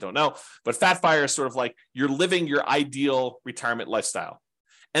 for those that don't know. But Fat FIRE is sort of like you're living your ideal retirement lifestyle.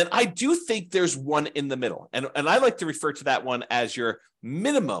 And I do think there's one in the middle. And I like to refer to that one as your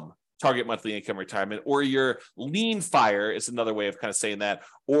minimum target monthly income retirement, or your lean FIRE is another way of kind of saying that.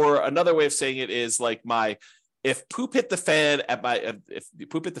 Or another way of saying it is like if poop hit the fan at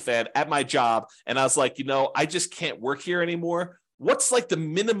my job, and I was like, I just can't work here anymore. What's like the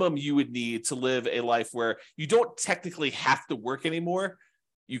minimum you would need to live a life where you don't technically have to work anymore?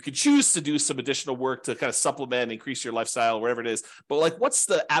 You could choose to do some additional work to kind of supplement and increase your lifestyle, whatever it is. But like, what's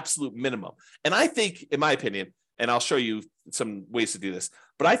the absolute minimum? And I think, in my opinion, and I'll show you some ways to do this,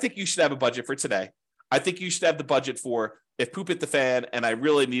 but I think you should have a budget for today. I think you should have the budget for if poop hit the fan and I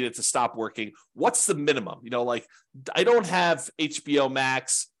really needed to stop working, what's the minimum? Like, I don't have HBO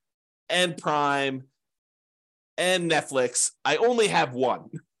Max and Prime and Netflix. I only have one.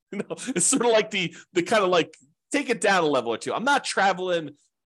 It's sort of like the kind of like take it down a level or two. I'm not traveling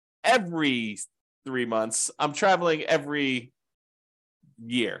every 3 months. I'm traveling every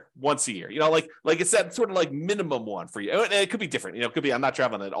year, once a year, like it's that sort of like minimum one for you. And it could be different, it could be I'm not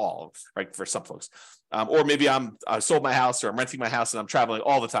traveling at all, right, for some folks, or maybe I sold my house, or I'm renting my house and I'm traveling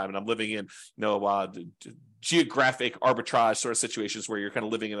all the time and I'm living in geographic arbitrage sort of situations where you're kind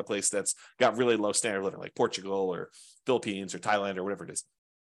of living in a place that's got really low standard of living, like Portugal or Philippines or Thailand or whatever it is,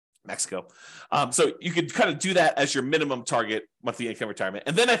 Mexico. So you could kind of do that as your minimum target monthly income retirement.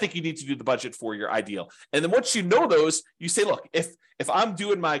 And then I think you need to do the budget for your ideal. And then once you know those, you say, look, if I'm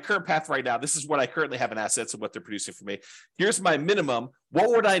doing my current path right now, this is what I currently have in assets and what they're producing for me. Here's my minimum. What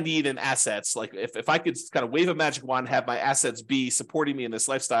would I need in assets? Like if I could kind of wave a magic wand, have my assets be supporting me in this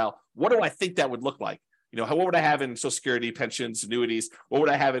lifestyle, what do I think that would look like? What would I have in Social Security, pensions, annuities? What would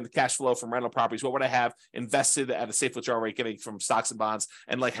I have in cash flow from rental properties? What would I have invested at a safe withdrawal rate getting from stocks and bonds?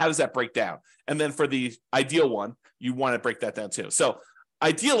 And like, how does that break down? And then for the ideal one, you want to break that down too. So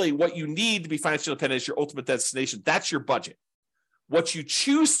ideally, what you need to be financially independent is your ultimate destination. That's your budget. What you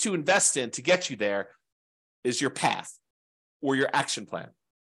choose to invest in to get you there is your path or your action plan.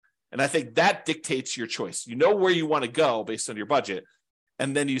 And I think that dictates your choice. You know where you want to go based on your budget.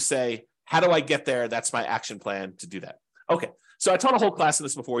 And then you say, how do I get there? That's my action plan to do that. Okay, so I taught a whole class on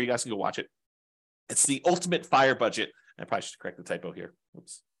this before. You guys can go watch it. It's the ultimate FIRE budget. I probably should correct the typo here.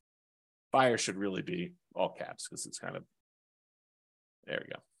 Oops. FIRE should really be all caps because it's kind of, there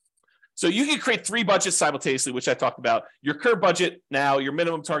we go. So you can create 3 budgets simultaneously, which I talked about. Your current budget now, your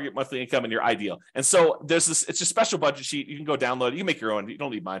minimum target monthly income, and your ideal. And so there's this, it's a special budget sheet. You can go download it. You make your own. You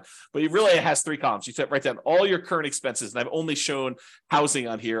don't need mine. But it really has 3 columns. You write down all your current expenses. And I've only shown housing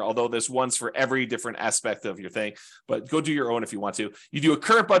on here, although there's ones for every different aspect of your thing. But go do your own if you want to. You do a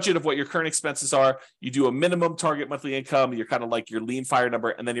current budget of what your current expenses are. You do a minimum target monthly income. You're kind of like your lean fire number,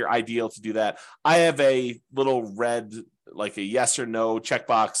 and then your ideal to do that. I have a little red, like a yes or no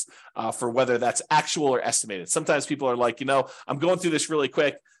checkbox for whether that's actual or estimated. Sometimes people are like, I'm going through this really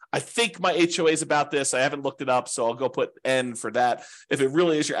quick. I think my HOA is about this. I haven't looked it up, so I'll go put N for that. If it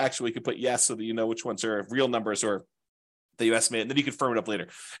really is your actual, you can put yes so that you know which ones are real numbers or that you estimate, and then you can firm it up later.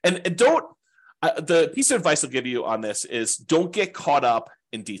 And don't, the piece of advice I'll give you on this is don't get caught up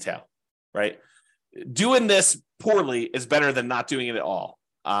in detail, right? Doing this poorly is better than not doing it at all.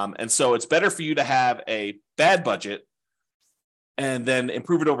 And so it's better for you to have a bad budget and then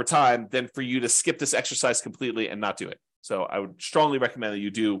improve it over time than for you to skip this exercise completely and not do it. So I would strongly recommend that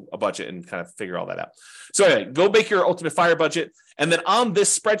you do a budget and kind of figure all that out. So anyway, go make your ultimate fire budget. And then on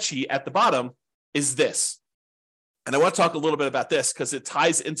this spreadsheet at the bottom is this. And I want to talk a little bit about this because it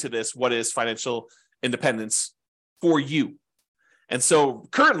ties into this, what is financial independence for you. And so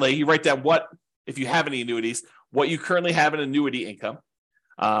currently you write down what, if you have any annuities, what you currently have in annuity income.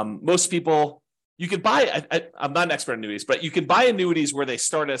 Most people, you could buy, I'm not an expert in annuities, but you can buy annuities where they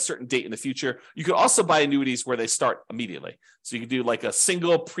start at a certain date in the future. You could also buy annuities where they start immediately. So you can do like a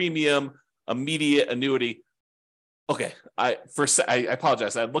single premium immediate annuity. Okay, I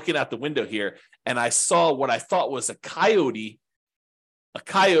apologize. I'm looking out the window here and I saw what I thought was a coyote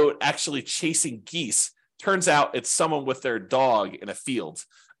actually chasing geese. Turns out it's someone with their dog in a field.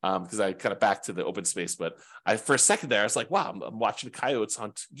 Because I kind of back to the open space, but for a second there, I was like, wow, I'm watching coyotes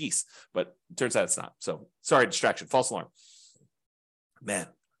hunt geese, but it turns out it's not. So sorry, distraction, false alarm. Man,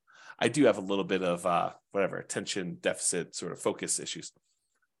 I do have a little bit of attention deficit sort of focus issues.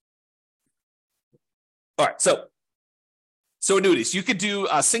 All right, so annuities, you could do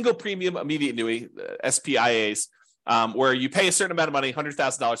a single premium immediate annuity, SPIAs, where you pay a certain amount of money,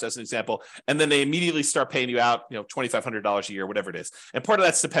 $100,000 as an example, and then they immediately start paying you out, $2,500 a year, whatever it is. And part of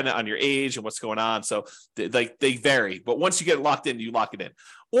that's dependent on your age and what's going on. So they vary, but once you get locked in, you lock it in.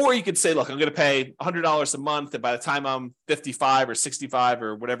 Or you could say, look, I'm going to pay $100 a month, and by the time I'm 55 or 65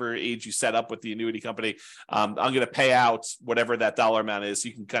 or whatever age you set up with the annuity company, I'm going to pay out whatever that dollar amount is.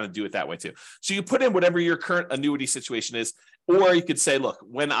 You can kind of do it that way too. So you put in whatever your current annuity situation is, or you could say, look,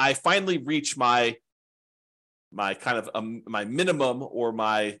 when I finally reach my kind of my minimum or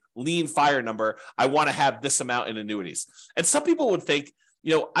my lean fire number, I want to have this amount in annuities. And some people would think,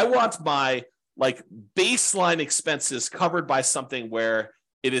 I want my like baseline expenses covered by something where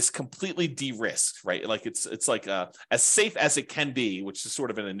it is completely de-risked, right? Like it's like as safe as it can be, which is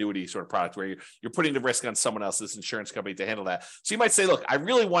sort of an annuity sort of product where you're putting the risk on someone else's insurance company to handle that. So you might say, look, I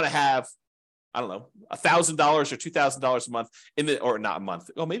really want to have, I don't know, $1,000 or $2,000 a month or not a month.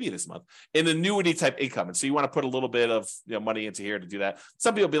 Oh, maybe it is a month in annuity type income. And so you want to put a little bit of money into here to do that.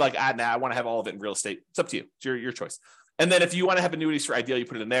 Some people will be like, I want to have all of it in real estate. It's up to you. It's your choice. And then if you want to have annuities for ideal, you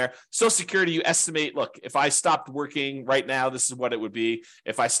put it in there. Social Security, you estimate, look, if I stopped working right now, this is what it would be.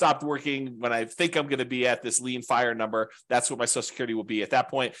 If I stopped working when I think I'm going to be at this lean fire number, that's what my Social Security will be at that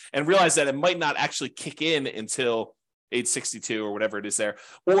point. And realize that it might not actually kick in until age 62 or whatever it is there.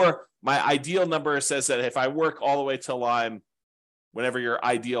 Or my ideal number says that if I work all the way till I'm, whatever your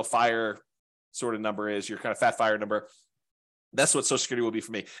ideal fire sort of number is, your kind of fat fire number, that's what Social Security will be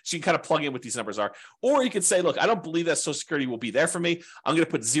for me. So you can kind of plug in what these numbers are. Or you could say, look, I don't believe that Social Security will be there for me. I'm going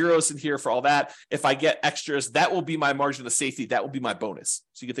to put zeros in here for all that. If I get extras, that will be my margin of safety. That will be my bonus.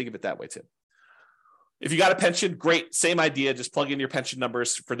 So you can think of it that way too. If you got a pension, great. Same idea. Just plug in your pension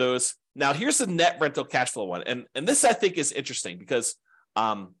numbers for those. Now, here's the net rental cash flow one. And this, I think, is interesting because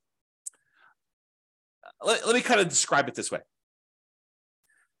let me kind of describe it this way.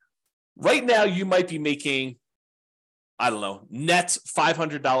 Right now, you might be making, I don't know, net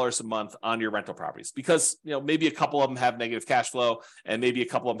 $500 a month on your rental properties because, maybe a couple of them have negative cash flow and maybe a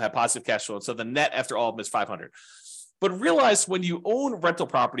couple of them have positive cash flow. And so the net after all of them is 500. But realize when you own rental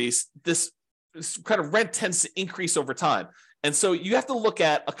properties, this kind of rent tends to increase over time. And so you have to look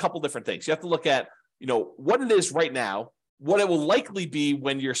at a couple different things. You have to look at, what it is right now, what it will likely be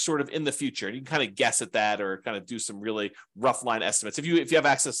when you're sort of in the future. And you can kind of guess at that or kind of do some really rough line estimates. If you have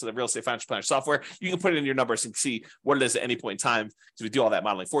access to the Real Estate Financial Planner software, you can put it in your numbers and see what it is at any point in time because we do all that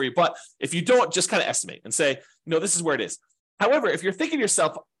modeling for you. But if you don't, just kind of estimate and say, this is where it is. However, if you're thinking to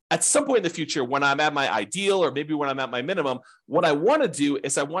yourself, at some point in the future, when I'm at my ideal or maybe when I'm at my minimum, what I want to do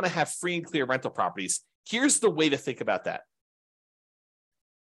is I want to have free and clear rental properties. Here's the way to think about that.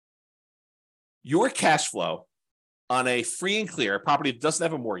 your cash flow on a free and clear property that doesn't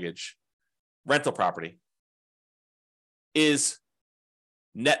have a mortgage, rental property, is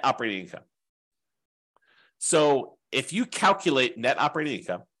net operating income. So if you calculate net operating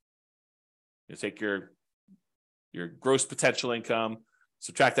income, you take your gross potential income,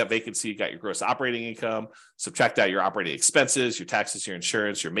 subtract that vacancy, you got your gross operating income, subtract out your operating expenses, your taxes, your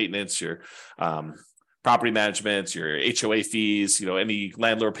insurance, your maintenance, your property management, your HOA fees, any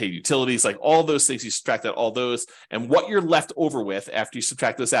landlord paid utilities, like all those things, you subtract out all those. And what you're left over with after you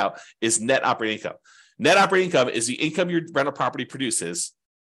subtract those out is net operating income. Net operating income is the income your rental property produces,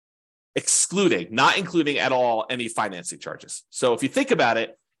 excluding, not including at all, any financing charges. So if you think about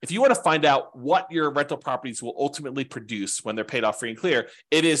it, if you want to find out what your rental properties will ultimately produce when they're paid off free and clear,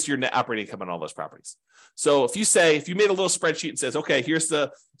 it is your net operating income on all those properties. So if you made a little spreadsheet and says, okay, here's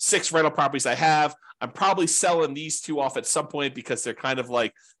the 6 rental properties I have, I'm probably selling these 2 off at some point because they're kind of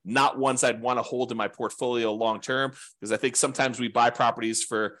like not ones I'd want to hold in my portfolio long-term. Because I think sometimes we buy properties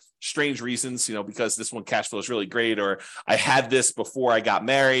for strange reasons, because this one cash flow is really great, or I had this before I got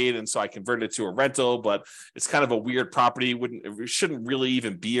married and so I converted it to a rental, but it's kind of a weird property. It shouldn't really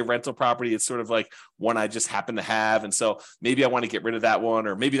even be a rental property. It's sort of like one I just happen to have. And so maybe I want to get rid of that one,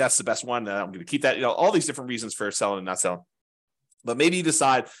 or maybe that's the best one and I'm going to keep that, all these different reasons for selling and not selling. But maybe you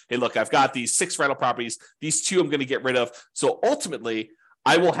decide, hey, look, I've got these 6 rental properties. These 2 I'm going to get rid of. So ultimately,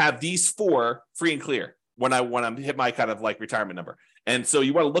 I will have these 4 free and clear when I hit my kind of like retirement number. And so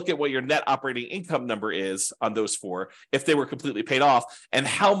you want to look at what your net operating income number is on those 4, if they were completely paid off, and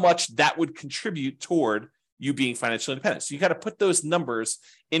how much that would contribute toward you being financially independent. So you got to put those numbers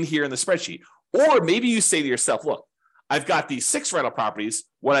in here in the spreadsheet. Or maybe you say to yourself, look, I've got these 6 rental properties.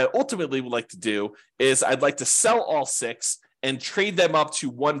 What I ultimately would like to do is I'd like to sell all 6 and trade them up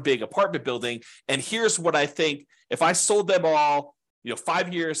to one big apartment building. And here's what I think, if I sold them all,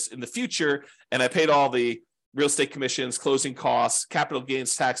 5 years in the future, and I paid all the real estate commissions, closing costs, capital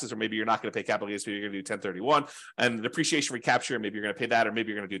gains taxes, or maybe you're not going to pay capital gains, maybe you're going to do 1031, and the depreciation recapture, maybe you're going to pay that, or maybe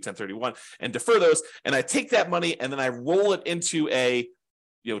you're going to do 1031 and defer those. And I take that money and then I roll it into a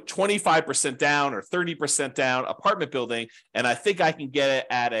 25% down or 30% down apartment building, and I think I can get it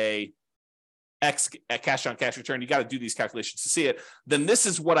at a X cash on cash return. You got to do these calculations to see it. Then this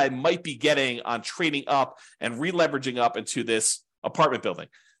is what I might be getting on trading up and re-leveraging up into this apartment building.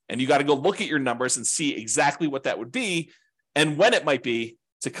 And you got to go look at your numbers and see exactly what that would be and when it might be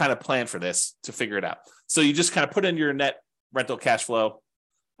to kind of plan for this, to figure it out. So you just kind of put in your net rental cash flow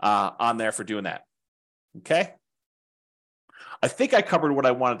on there for doing that. Okay. I think I covered what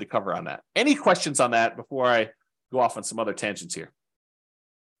I wanted to cover on that. Any questions on that before I go off on some other tangents here?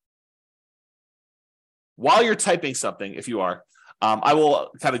 While you're typing something, if you are, I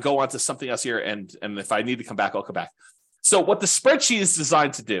will kind of go on to something else here, and if I need to come back, I'll come back. So what the spreadsheet is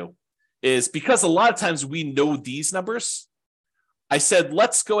designed to do is, because a lot of times we know these numbers, I said,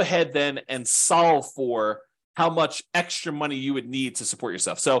 let's go ahead then and solve for how much extra money you would need to support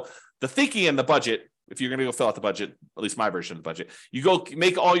yourself. So the thinking in the budget, if you're going to go fill out the budget, at least my version of the budget, you go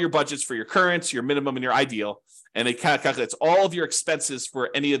make all your budgets for your current, your minimum, and your ideal, and it kind of calculates all of your expenses for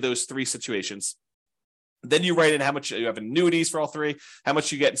any of those 3 situations. Then you write in how much you have in annuities for all 3, how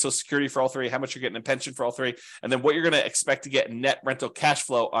much you get in Social Security for all 3, how much you're getting in pension for all 3, and then what you're going to expect to get in net rental cash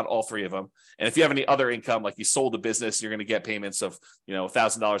flow on all 3 of them. And if you have any other income, like you sold a business, you're going to get payments of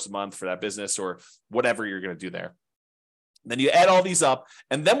 $1,000 a month for that business or whatever you're going to do there. Then you add all these up,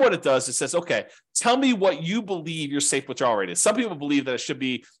 and then what it does, it says, okay, tell me what you believe your safe withdrawal rate is. Some people believe that it should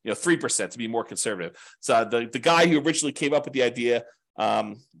be 3% to be more conservative. So the guy who originally came up with the idea,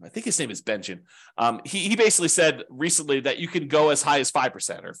 I think his name is Benjamin. He basically said recently that you can go as high as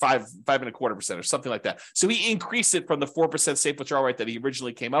 5% or 5.25% or something like that. So he increased it from the 4% safe withdrawal rate that he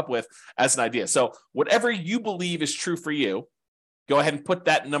originally came up with as an idea. So whatever you believe is true for you, go ahead and put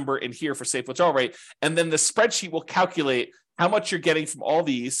that number in here for safe withdrawal rate. And then the spreadsheet will calculate how much you're getting from all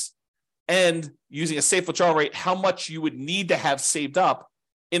these, and using a safe withdrawal rate, how much you would need to have saved up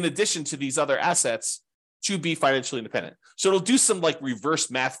in addition to these other assets to be financially independent. So it'll do some like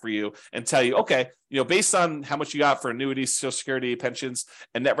reverse math for you and tell you, okay, based on how much you got for annuities, Social Security, pensions,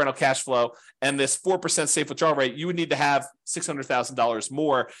 and net rental cash flow, and this 4% safe withdrawal rate, you would need to have $600,000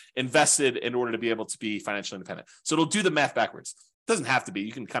 more invested in order to be able to be financially independent. So it'll do the math backwards. It doesn't have to be.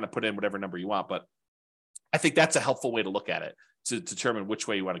 You can kind of put in whatever number you want, but I think that's a helpful way to look at it to determine which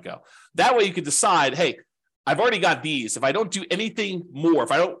way you want to go. That way you can decide, hey, I've already got these. If I don't do anything more,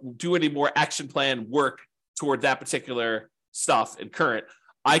 if I don't do any more action plan work toward that particular stuff in current,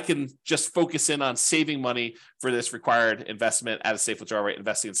 I can just focus in on saving money for this required investment at a safe withdrawal rate,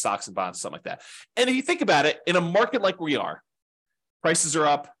 investing in stocks and bonds, something like that. And if you think about it, in a market like we are, prices are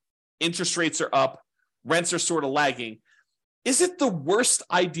up, interest rates are up, rents are sort of lagging. Is it the worst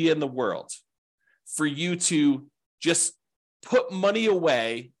idea in the world for you to just put money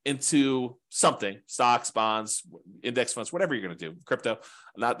away into something, stocks, bonds, index funds, whatever you're going to do, crypto?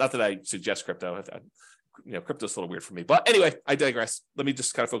 Not that I suggest crypto. Crypto's a little weird for me. But anyway, I digress. Let me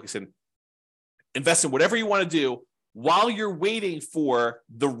just kind of focus in. Invest in whatever you want to do while you're waiting for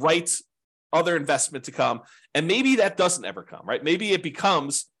the right other investment to come. And maybe that doesn't ever come, right? Maybe it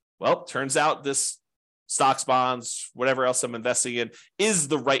becomes, well, turns out this stocks, bonds, whatever else I'm investing in is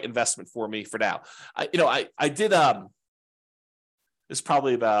the right investment for me for now. I did, this is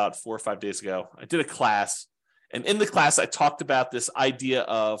probably about 4 or 5 days ago. I did a class, and in the class, I talked about this idea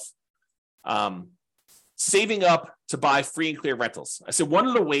of saving up to buy free and clear rentals. I said, one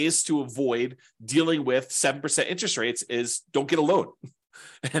of the ways to avoid dealing with 7% interest rates is don't get a loan.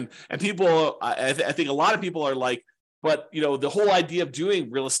 and people, I think a lot of people are like, but the whole idea of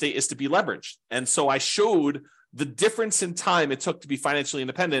doing real estate is to be leveraged. And so I showed the difference in time it took to be financially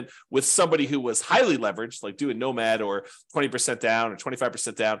independent with somebody who was highly leveraged, like doing Nomad or 20% down or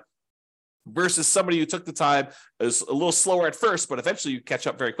 25% down, versus somebody who took the time, is a little slower at first, but eventually you catch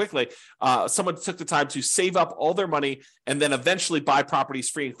up very quickly. Someone took the time to save up all their money and then eventually buy properties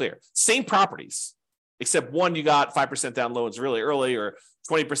free and clear. Same properties, except one, you got 5% down loans really early, or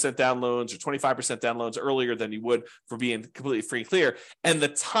 20% down loans, or 25% down loans earlier than you would for being completely free and clear. And the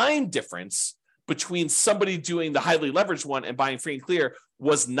time difference between somebody doing the highly leveraged one and buying free and clear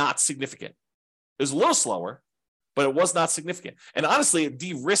was not significant. It was a little slower, but it was not significant. And honestly, it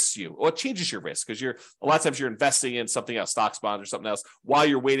de-risks you, or it changes your risk, because a lot of times you're investing in something else, stocks, bonds, or something else, while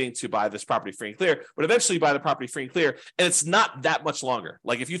you're waiting to buy this property free and clear. But eventually you buy the property free and clear, and it's not that much longer.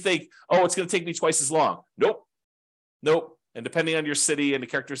 Like if you think, oh, it's going to take me twice as long. Nope. And depending on your city and the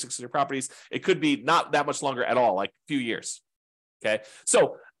characteristics of your properties, it could be not that much longer at all, like a few years. Okay.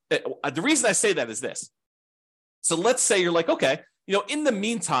 So the reason I say that is this. So let's say you're like, okay, in the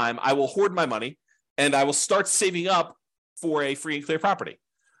meantime, I will hoard my money and I will start saving up for a free and clear property.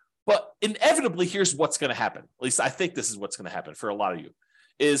 But inevitably, here's what's going to happen. At least I think this is what's going to happen for a lot of you,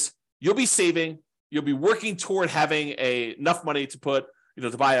 is you'll be saving, you'll be working toward having enough money to put,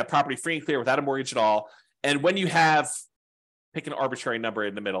 to buy a property free and clear without a mortgage at all. And when you have, pick an arbitrary number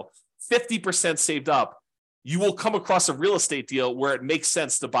in the middle, 50% saved up, you will come across a real estate deal where it makes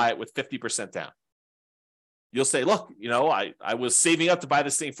sense to buy it with 50% down. You'll say, look, I was saving up to buy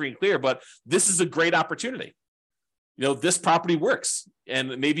this thing free and clear, but this is a great opportunity. This property works.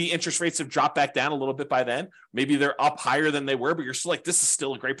 And maybe interest rates have dropped back down a little bit by then. Maybe they're up higher than they were, but you're still like, this is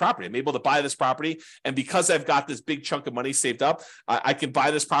still a great property. I'm able to buy this property. And because I've got this big chunk of money saved up, I can buy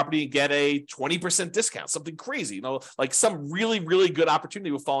this property and get a 20% discount, something crazy, like some really, really good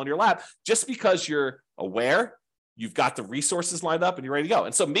opportunity will fall in your lap just because you're aware, you've got the resources lined up and you're ready to go.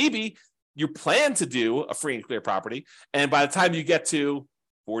 And so maybe you plan to do a free and clear property. And by the time you get to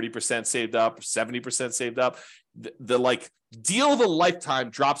 40% saved up, 70% saved up, the deal of a lifetime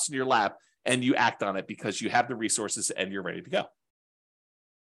drops in your lap and you act on it because you have the resources and you're ready to go.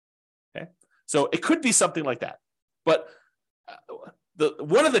 Okay. So it could be something like that. But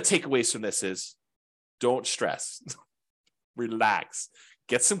one of the takeaways from this is don't stress, relax,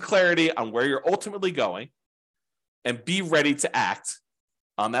 get some clarity on where you're ultimately going and be ready to act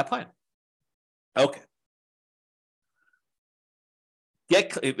on that plan. Okay.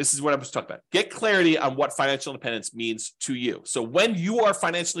 This is what I was talking about. Get clarity on what financial independence means to you. So when you are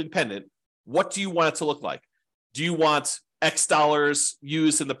financially independent, what do you want it to look like? Do you want X dollars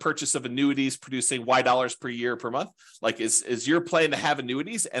used in the purchase of annuities producing Y dollars per year per month? Like is your plan to have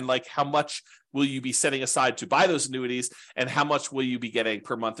annuities, and how much will you be setting aside to buy those annuities, and how much will you be getting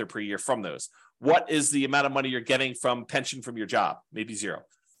per month or per year from those? What is the amount of money you're getting from pension from your job? Maybe zero.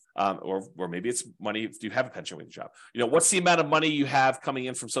 Or maybe it's money if you have a pension with your job. What's the amount of money you have coming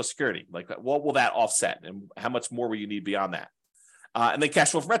in from Social Security? What will that offset, and how much more will you need beyond that? And then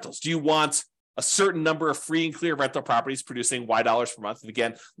cash flow from rentals. Do you want a certain number of free and clear rental properties producing Y dollars per month? And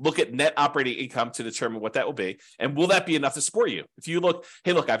again, look at net operating income to determine what that will be. And will that be enough to support you? If you look,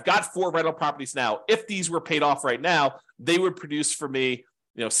 hey, look, I've got 4 rental properties now. If these were paid off right now, they would produce for me,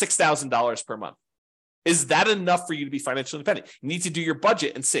 $6,000 per month. Is that enough for you to be financially independent? You need to do your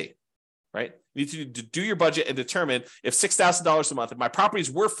budget and see, right? You need to do your budget and determine if $6,000 a month, if my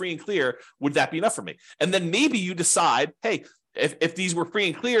properties were free and clear, would that be enough for me? And then maybe you decide, hey, if these were free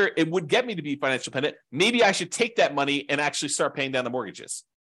and clear, it would get me to be financially independent. Maybe I should take that money and actually start paying down the mortgages.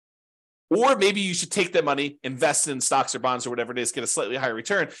 Or maybe you should take that money, invest in stocks or bonds or whatever it is, get a slightly higher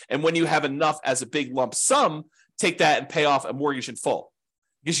return. And when you have enough as a big lump sum, take that and pay off a mortgage in full.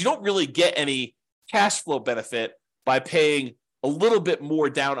 Because you don't really get any cash flow benefit by paying a little bit more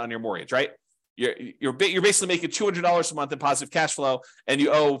down on your mortgage, right? You're basically making $200 a month in positive cash flow, and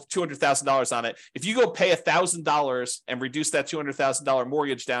you owe $200,000 on it. If you go pay $1,000 and reduce that $200,000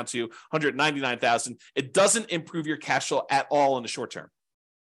 mortgage down to $199,000, it doesn't improve your cash flow at all in the short term.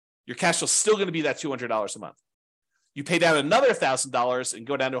 Your cash flow is still going to be that $200 a month. You pay down another $1,000 and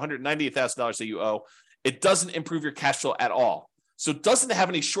go down to $198,000 that you owe. It doesn't improve your cash flow at all. So it doesn't have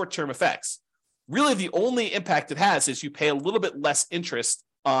any short-term effects. Really, the only impact it has is you pay a little bit less interest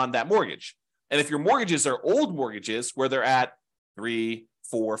on that mortgage. And if your mortgages are old mortgages where they're at 3,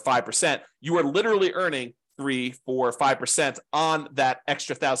 4, 5%, you are literally earning 3, 4, 5% on that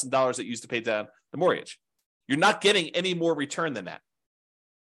extra $1,000 that you used to pay down the mortgage. You're not getting any more return than that.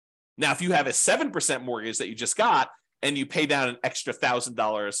 Now, if you have a 7% mortgage that you just got and you pay down an extra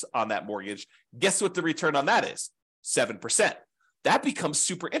 $1,000 on that mortgage, guess what the return on that is? 7%. That becomes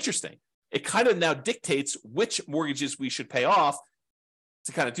super interesting. It kind of now dictates which mortgages we should pay off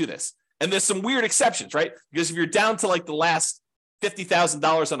to kind of do this. And there's some weird exceptions, right? Because if you're down to like the last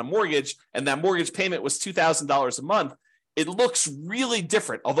 $50,000 on a mortgage and that mortgage payment was $2,000 a month, it looks really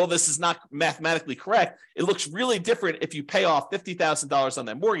different. Although this is not mathematically correct, it looks really different if you pay off $50,000 on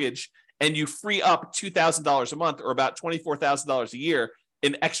that mortgage and you free up $2,000 a month or about $24,000 a year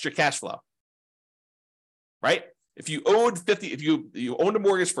in extra cash flow, right? If you owned if you owned a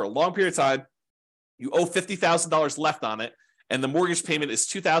mortgage for a long period of time, you owe $50,000 left on it, and the mortgage payment is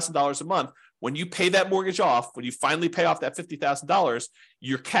 $2,000 a month. When you pay that mortgage off, when you finally pay off that $50,000,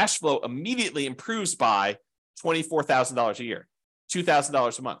 your cash flow immediately improves by $24,000 a year,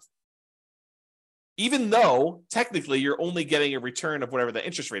 $2,000 a month. Even though technically you're only getting a return of whatever the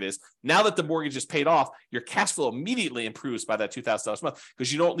interest rate is, now that the mortgage is paid off, your cash flow immediately improves by that $2,000 a month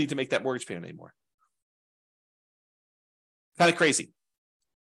because you don't need to make that mortgage payment anymore. Kind of crazy.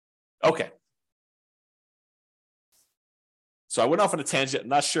 Okay. So I went off on a tangent. I'm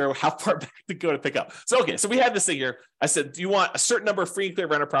not sure how far back to go to pick up. So, okay. So we had this thing here. I said, do you want a certain number of free and clear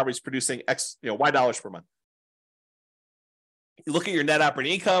rental properties producing X, Y dollars per month? You look at your net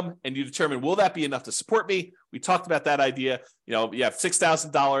operating income and you determine, will that be enough to support me? We talked about that idea. You have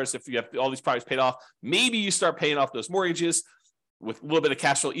 $6,000 if you have all these properties paid off. Maybe you start paying off those mortgages with a little bit of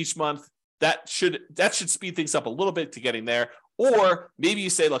cash flow each month. That should speed things up a little bit to getting there. Or maybe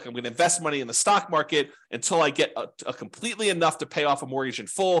you say, look, I'm going to invest money in the stock market until I get a completely enough to pay off a mortgage in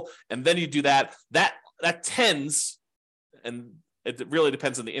full. And then you do that. That tends, and it really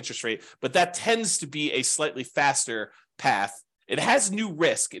depends on the interest rate, but that tends to be a slightly faster path. It has new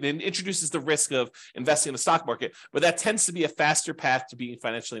risk. It introduces the risk of investing in the stock market, but that tends to be a faster path to being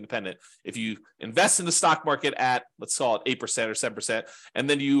financially independent. If you invest in the stock market at, let's call it 8% or 7%, and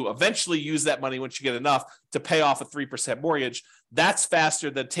then you eventually use that money once you get enough to pay off a 3% mortgage, that's faster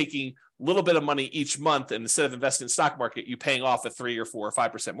than taking a little bit of money each month, and instead of investing in the stock market, you paying off a 3 or 4 or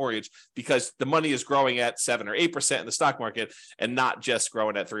 5% mortgage because the money is growing at 7 or 8% in the stock market and not just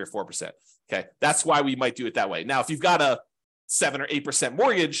growing at 3 or 4%. Okay, that's why we might do it that way. Now, if you've got a 7 or 8%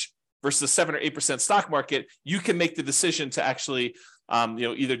 mortgage versus 7 or 8% stock market, you can make the decision to actually,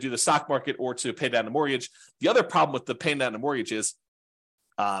 either do the stock market or to pay down the mortgage. The other problem with the paying down the mortgage is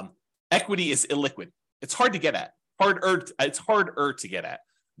equity is illiquid. It's hard to get at. It's harder to get at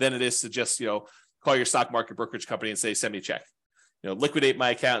than it is to just call your stock market brokerage company and say, send me a check. Liquidate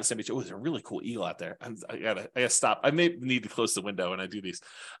my account and send me a check. Oh, there's a really cool eagle out there. I gotta stop. I may need to close the window when I do these.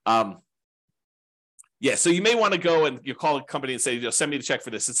 Yeah, so you may want to go and you call a company and say, send me the check for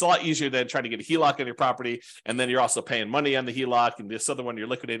this. It's a lot easier than trying to get a HELOC on your property, and then you're also paying money on the HELOC, and this other one you're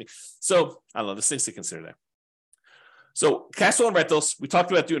liquidating. So I don't know, there's things to consider there. So cash flow and rentals, we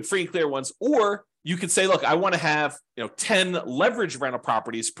talked about doing free and clear ones, or you could say, look, I want to have 10 leverage rental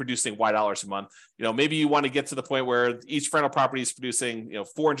properties producing Y dollars a month. Maybe you want to get to the point where each rental property is producing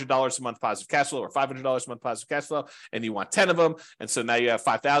 $400 a month positive cash flow or $500 a month positive cash flow, and you want 10 of them. And so now you have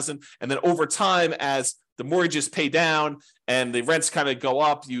 5,000. And then over time, as the mortgages pay down and the rents kind of go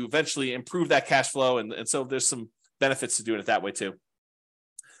up, you eventually improve that cash flow. And so there's some benefits to doing it that way too.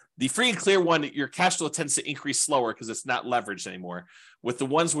 The free and clear one, your cash flow tends to increase slower because it's not leveraged anymore. With the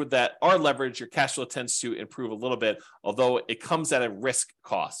ones that are leveraged, your cash flow tends to improve a little bit, although it comes at a risk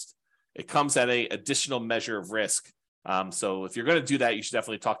cost. It comes at an additional measure of risk. So if you're going to do that, you should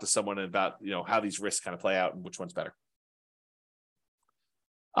definitely talk to someone about how these risks kind of play out and which one's better.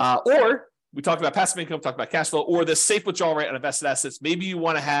 Or we talked about passive income, talked about cash flow, or the safe withdrawal rate on invested assets. Maybe you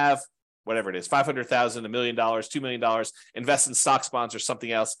want to have whatever it is, $500,000, $1 million, $2 million, invest in stocks, bonds, or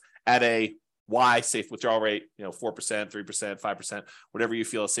something else at a Y safe withdrawal rate, 4%, 3%, 5%, whatever you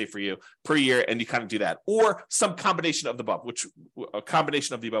feel is safe for you per year, and you kind of do that, or some combination of the above,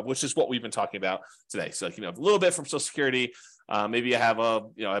 which is what we've been talking about today. So a little bit from Social Security, Maybe I have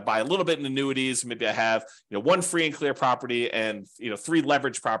I buy a little bit in annuities. Maybe I have, one free and clear property and, 3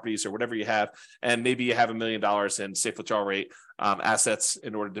 leverage properties or whatever you have. And maybe you have $1 million in safe withdrawal rate assets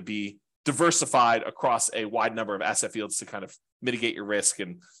in order to be diversified across a wide number of asset fields to kind of mitigate your risk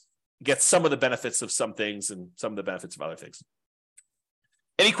and get some of the benefits of some things and some of the benefits of other things.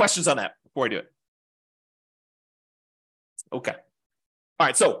 Any questions on that before I do it? Okay. All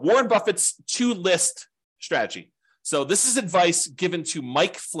right. So Warren Buffett's 2-list strategy. So this is advice given to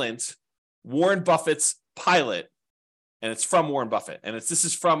Mike Flint, Warren Buffett's pilot, and it's from Warren Buffett. And this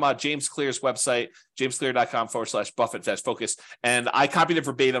is from James Clear's website, jamesclear.com/Buffett-focus. And I copied it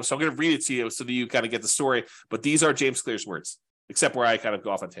verbatim, so I'm going to read it to you so that you kind of get the story. But these are James Clear's words, except where I kind of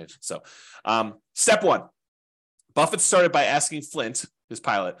go off on tangent. So step 1, Buffett started by asking Flint, his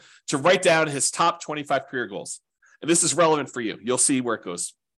pilot, to write down his top 25 career goals. And this is relevant for you. You'll see where it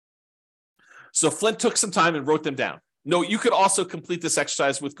goes. So Flint took some time and wrote them down. Note, you could also complete this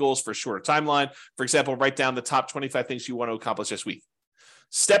exercise with goals for a shorter timeline. For example, write down the top 25 things you want to accomplish this week.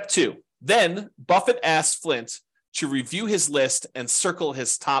 Step 2, then Buffett asked Flint to review his list and circle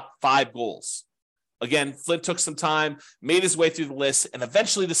his top 5 goals. Again, Flint took some time, made his way through the list, and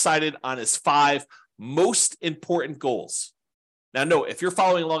eventually decided on his 5 most important goals. Now, note, if you're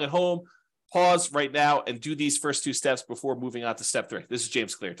following along at home, pause right now and do these first 2 steps before moving on to step 3. This is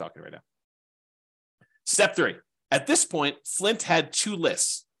James Clear talking right now. Step 3. At this point, Flint had 2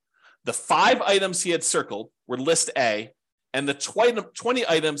 lists. The 5 items he had circled were list A, and the 20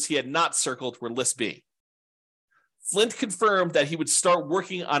 items he had not circled were list B. Flint confirmed that he would start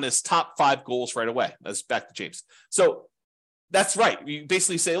working on his top 5 goals right away. That's back to James. So that's right. You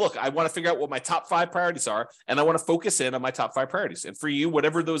basically say, look, I want to figure out what my top 5 priorities are, and I want to focus in on my top 5 priorities. And for you,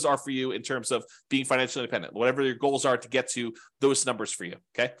 whatever those are for you in terms of being financially independent, whatever your goals are to get to those numbers for you.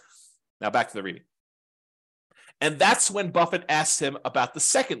 Okay. Now back to the reading. And that's when Buffett asked him about the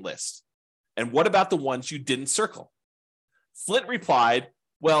second list. And what about the ones you didn't circle? Flint replied,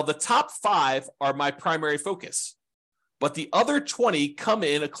 well, the top 5 are my primary focus, but the other 20 come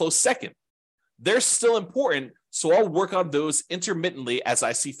in a close second. They're still important, so I'll work on those intermittently as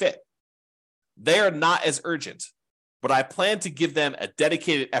I see fit. They are not as urgent, but I plan to give them a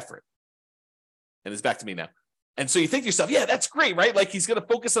dedicated effort. And it's back to me now. And so you think to yourself, yeah, that's great, right? Like he's going to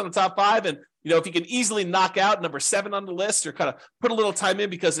focus on the top 5. And, if he can easily knock out number 7 on the list or kind of put a little time in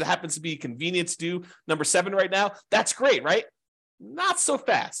because it happens to be convenient to do number 7 right now, that's great, right? Not so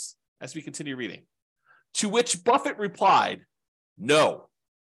fast as we continue reading. To which Buffett replied, no,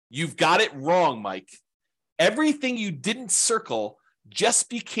 you've got it wrong, Mike. Everything you didn't circle just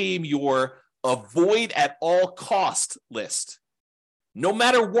became your avoid at all cost list. No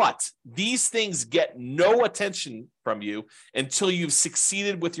matter what, these things get no attention from you until you've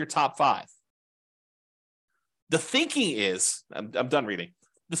succeeded with your top 5. The thinking is, I'm done reading.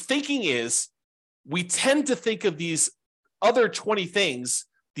 The thinking is we tend to think of these other 20 things,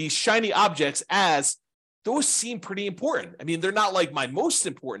 these shiny objects, as those seem pretty important. I mean, they're not like my most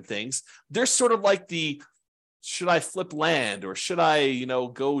important things. They're sort of like should I flip land, or should I,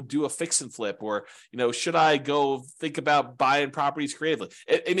 go do a fix and flip, or, should I go think about buying properties creatively?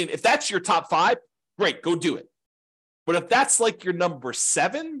 I mean, if that's your top 5, great, go do it. But if that's like your number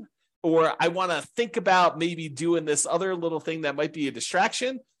 7, or I want to think about maybe doing this other little thing that might be a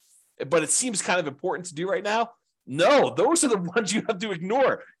distraction, but it seems kind of important to do right now, no, those are the ones you have to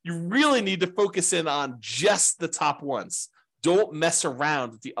ignore. You really need to focus in on just the top ones. Don't mess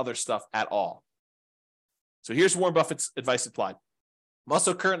around with the other stuff at all. So here's Warren Buffett's advice applied. I'm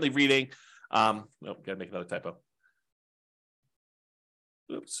also currently reading, got to make another typo.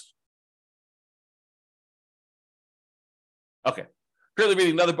 Oops. Okay. Currently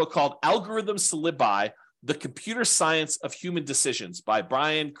reading another book called Algorithms to Live By, The Computer Science of Human Decisions by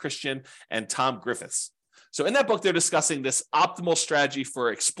Brian Christian and Tom Griffiths. So in that book, they're discussing this optimal strategy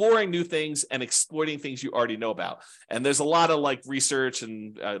for exploring new things and exploiting things you already know about. And there's a lot of research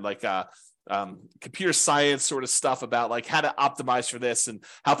and computer science sort of stuff about how to optimize for this and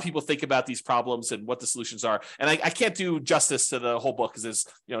how people think about these problems and what the solutions are. And I can't do justice to the whole book because there's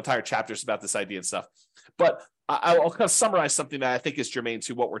entire chapters about this idea and stuff. But I'll kind of summarize something that I think is germane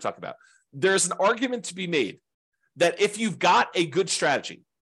to what we're talking about. There's an argument to be made that if you've got a good strategy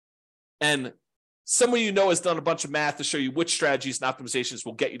and someone has done a bunch of math to show you which strategies and optimizations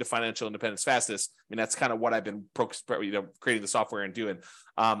will get you to financial independence fastest. I mean, that's kind of what I've been creating the software and doing,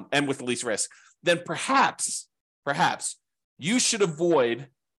 and with the least risk. Then perhaps you should avoid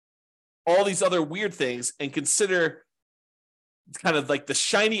all these other weird things and consider kind of like the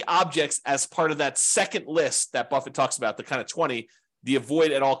shiny objects as part of that second list that Buffett talks about, the kind of 20, the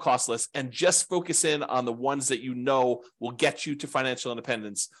avoid at all cost list, and just focus in on the ones that you know will get you to financial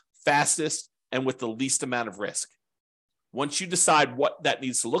independence fastest and with the least amount of risk. Once you decide what that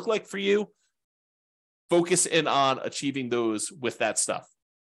needs to look like for you, focus in on achieving those with that stuff,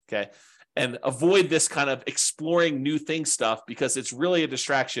 okay? And avoid this kind of exploring new things stuff, because it's really a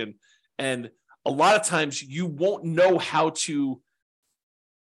distraction. And a lot of times you won't know how to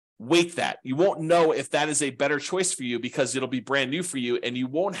weight that. You won't know if that is a better choice for you because it'll be brand new for you, and you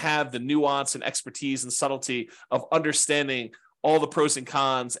won't have the nuance and expertise and subtlety of understanding all the pros and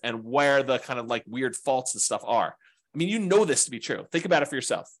cons and where the kind of like weird faults and stuff are. I mean, you know this to be true. Think about it for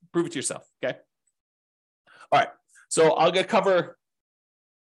yourself. Prove it to yourself, okay? All right, so I want to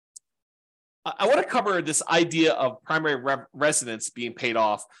cover this idea of primary residence being paid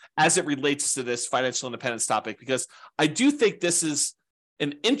off as it relates to this financial independence topic, because I do think this is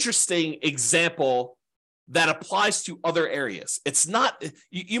an interesting example that applies to other areas. It's not,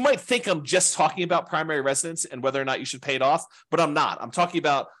 you might think I'm just talking about primary residence and whether or not you should pay it off, but I'm not. I'm talking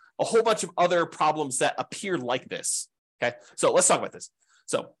about a whole bunch of other problems that appear like this, okay? So let's talk about this.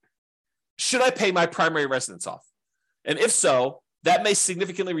 So should I pay my primary residence off? And if so, that may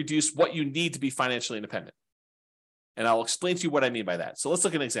significantly reduce what you need to be financially independent. And I'll explain to you what I mean by that. So let's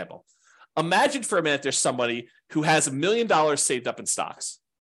look at an example. Imagine for a minute there's somebody who has $1 million saved up in stocks.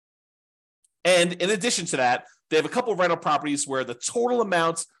 And in addition to that, they have a couple of rental properties where the total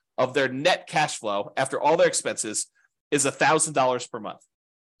amount of their net cash flow after all their expenses is $1,000 per month.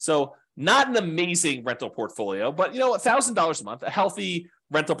 So not an amazing rental portfolio, but $1,000 a month, a healthy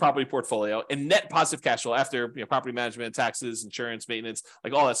rental property portfolio, and net positive cash flow after property management, taxes, insurance, maintenance,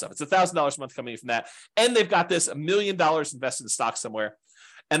 like all that stuff. It's $1,000 a month coming in from that. And they've got this $1 million invested in stock somewhere.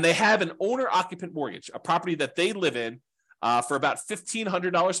 And they have an owner-occupant mortgage, a property that they live in for about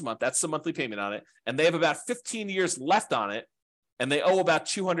 $1,500 a month. That's the monthly payment on it. And they have about 15 years left on it, and they owe about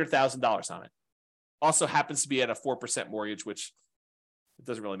 $200,000 on it. Also happens to be at a 4% mortgage, which it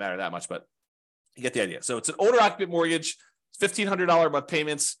doesn't really matter that much, but you get the idea. So it's an owner-occupant mortgage, $1,500 a month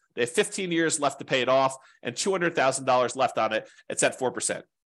payments. They have 15 years left to pay it off, and $200,000 left on it. It's at 4%.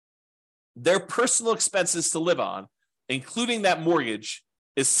 Their personal expenses to live on, including that mortgage,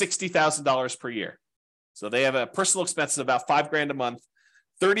 is $60,000 per year. So they have a personal expense of about $5,000 a month.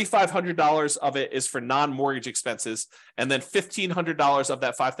 $3,500 of it is for non-mortgage expenses, and then $1,500 of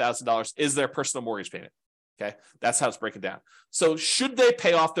that $5,000 is their personal mortgage payment. Okay, that's how it's breaking down. So should they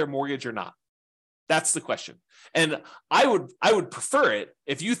pay off their mortgage or not? That's the question. And I would prefer it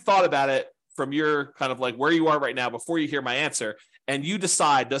if you thought about it from your kind of like where you are right now before you hear my answer, and you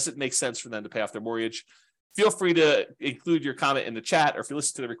decide, does it make sense for them to pay off their mortgage? Feel free to include your comment in the chat, or if you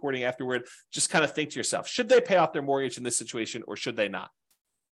listen to the recording afterward, just kind of think to yourself, should they pay off their mortgage in this situation or should they not?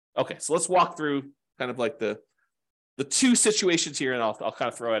 Okay, so let's walk through kind of like the two situations here, and I'll kind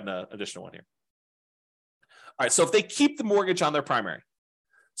of throw in an additional one here. All right, so if they keep the mortgage on their primary,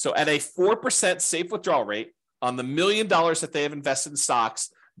 so at a 4% safe withdrawal rate on the $1 million that they have invested in stocks,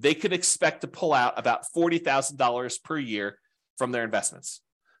 they could expect to pull out about $40,000 per year from their investments.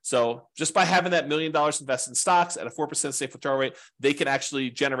 So just by having that $1 million invested in stocks at a 4% safe withdrawal rate, they can actually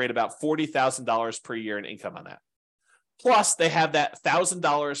generate about $40,000 per year in income on that. Plus, they have that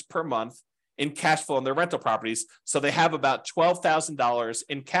 $1,000 per month in cash flow on their rental properties. So they have about $12,000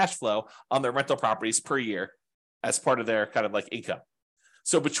 in cash flow on their rental properties per year as part of their kind of like income.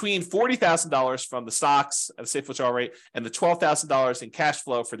 So between $40,000 from the stocks at a safe withdrawal rate and the $12,000 in cash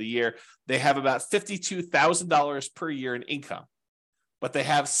flow for the year, they have about $52,000 per year in income. But they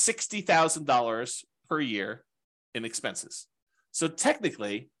have $60,000 per year in expenses. So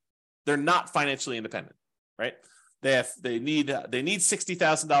technically, they're not financially independent, right? They need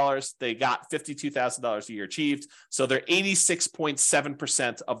 $60,000. They got $52,000 a year achieved. So they're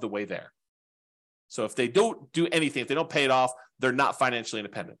 86.7% of the way there. So if they don't do anything, if they don't pay it off, they're not financially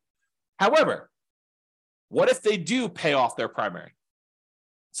independent. However, what if they do pay off their primary?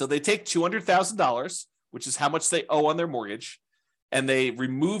 So they take $200,000, which is how much they owe on their mortgage, and they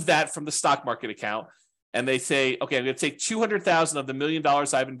remove that from the stock market account, and they say, okay, I'm going to take $200,000 of the $1 million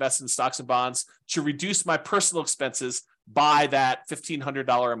I've invested in stocks and bonds to reduce my personal expenses by that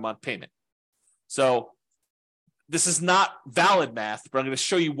 $1,500 a month payment. So this is not valid math, but I'm going to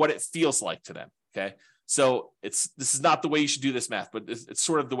show you what it feels like to them, okay? So this is not the way you should do this math, but it's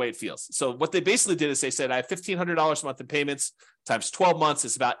sort of the way it feels. So what they basically did is they said, I have $1,500 a month in payments times 12 months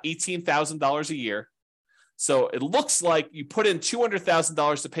is about $18,000 a year. So it looks like you put in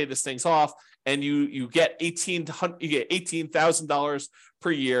 $200,000 to pay this things off, and you get $18,000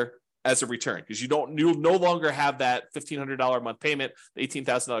 per year as a return, because you'll no longer have that $1,500 a month payment,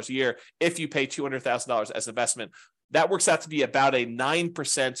 $18,000 a year, if you pay $200,000 as investment. that works out to be about a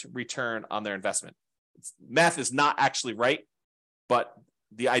 9% return on their investment. Math is not actually right, but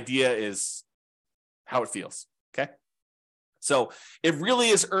the idea is how it feels, okay? So it really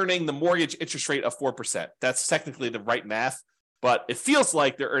is earning the mortgage interest rate of 4%. That's technically the right math, but it feels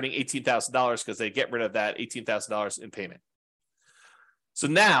like they're earning $18,000 because they get rid of that $18,000 in payment. So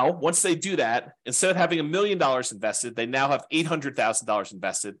now, once they do that, instead of having $1 million invested, they now have $800,000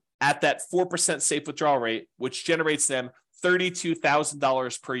 invested at that 4% safe withdrawal rate, which generates them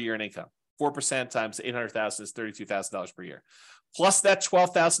 $32,000 per year in income. 4% times 800,000 is $32,000 per year. Plus that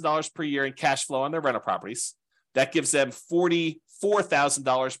 $12,000 per year in cash flow on their rental properties. That gives them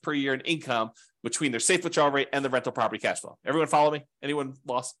 $44,000 per year in income between their safe withdrawal rate and the rental property cash flow. Everyone follow me? Anyone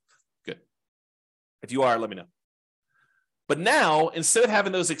lost? Good. If you are, let me know. But now, instead of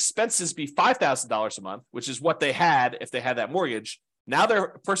having those expenses be $5,000 a month, which is what they had if they had that mortgage, now their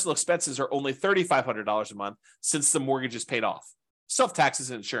personal expenses are only $3,500 a month since the mortgage is paid off. Self-taxes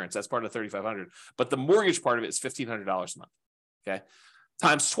and insurance, that's part of the $3,500. But the mortgage part of it is $1,500 a month. Okay,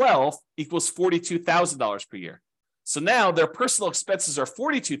 times 12 equals $42,000 per year. So now their personal expenses are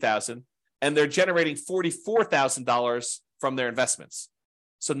 $42,000 and they're generating $44,000 from their investments.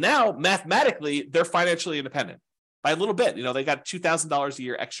 So now mathematically, they're financially independent by a little bit. They got $2,000 a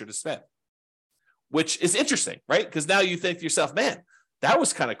year extra to spend, which is interesting, right? Because now you think to yourself, man, that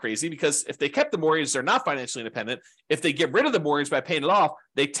was kind of crazy because if they kept the mortgage, they're not financially independent. If they get rid of the mortgage by paying it off,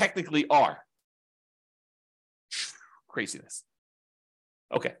 they technically are. Craziness.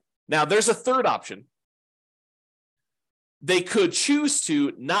 Okay, now there's a third option. They could choose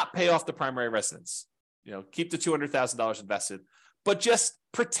to not pay off the primary residence, keep the $200,000 invested, but just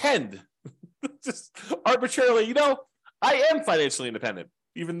pretend, just arbitrarily, I am financially independent,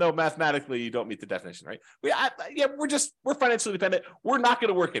 even though mathematically you don't meet the definition, right? We're financially independent. We're not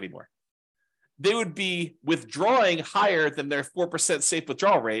going to work anymore. They would be withdrawing higher than their 4% safe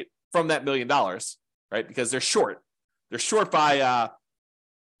withdrawal rate from that $1 million, right? Because they're short. They're short by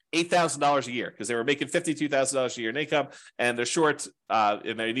 $8,000 a year because they were making $52,000 a year in income, and they're short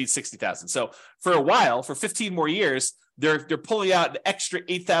and they need $60,000. So for a while, for 15 more years, they're pulling out an extra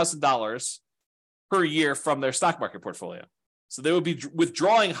 $8,000 per year from their stock market portfolio. So they would be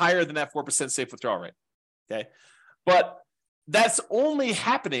withdrawing higher than that 4% safe withdrawal rate. Okay, but that's only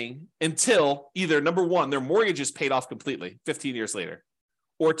happening until either number one, their mortgage is paid off completely 15 years later,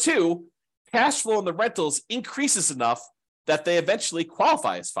 or two, cash flow in the rentals increases enough that they eventually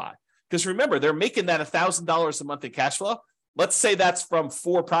qualify as FI. Because remember, they're making that $1,000 a month in cash flow. Let's say that's from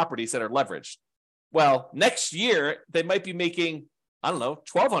 4 properties that are leveraged. Well, next year, they might be making,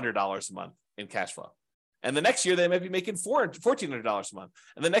 $1,200 a month in cash flow. And the next year, they might be making $1,400 a month.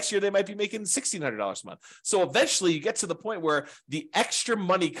 And the next year, they might be making $1,600 a month. So eventually, you get to the point where the extra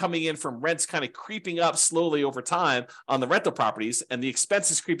money coming in from rents kind of creeping up slowly over time on the rental properties, and the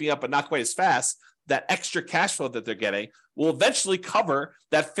expenses creeping up, but not quite as fast. That extra cash flow that they're getting will eventually cover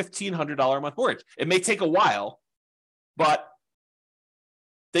that $1,500 a month mortgage. It may take a while, but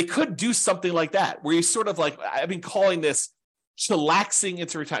they could do something like that, where you sort of I've been calling this chillaxing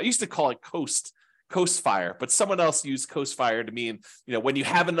into retirement. I used to call it coast fire, but someone else used coast fire to mean, when you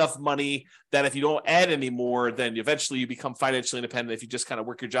have enough money that if you don't add any more, then eventually you become financially independent if you just kind of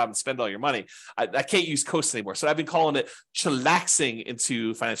work your job and spend all your money. I can't use coast anymore. So I've been calling it chillaxing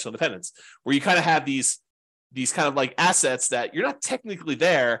into financial independence, where you kind of have these kind of assets that you're not technically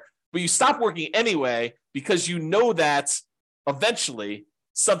there, but you stop working anyway, because you know that eventually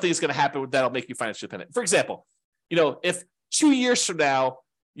something is going to happen that'll make you financially independent. For example, if 2 years from now,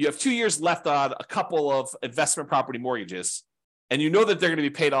 you have 2 years left on a couple of investment property mortgages, and you know that they're going to be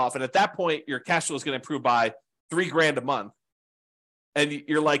paid off. And at that point, your cash flow is going to improve by $3,000 a month. And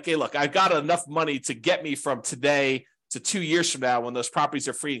you're like, hey, look, I've got enough money to get me from today to 2 years from now when those properties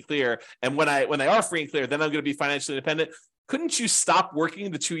are free and clear. And when they are free and clear, then I'm going to be financially independent. Couldn't you stop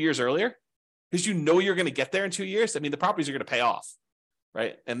working the 2 years earlier? Because you know you're going to get there in 2 years. I mean, the properties are going to pay off,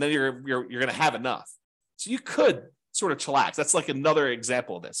 right? And then you're going to have enough. So you could sort of chillax. That's another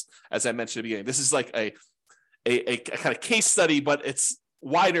example of this, as I mentioned at the beginning. This is a kind of case study, but it's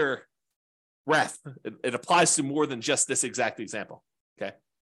wider breadth. It applies to more than just this exact example. Okay.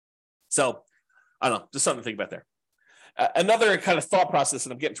 So I don't know, just something to think about there. Another kind of thought process,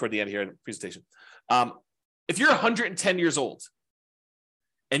 and I'm getting toward the end here in the presentation. If you're 110 years old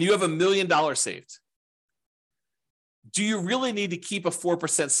and you have $1 million saved, do you really need to keep a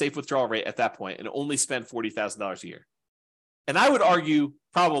 4% safe withdrawal rate at that point and only spend $40,000 a year? And I would argue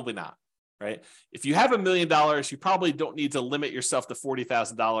probably not, right? If you have $1 million, you probably don't need to limit yourself to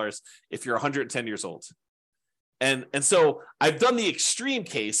 $40,000 if you're 110 years old. And so I've done the extreme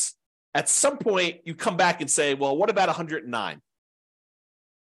case At some point, you come back and say, well, what about 109?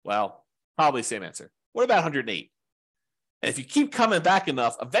 Well, probably same answer. What about 108? And if you keep coming back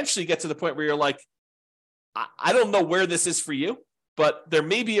enough, eventually you get to the point where you're like, I don't know where this is for you, but there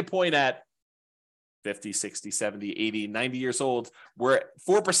may be a point at 50, 60, 70, 80, 90 years old where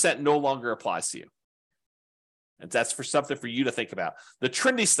 4% no longer applies to you. And that's for something for you to think about. The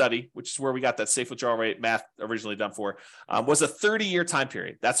Trinity study, which is where we got that safe withdrawal rate math originally done for, was a 30-year time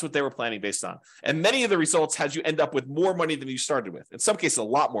period. That's what they were planning based on. And many of the results had you end up with more money than you started with. In some cases, a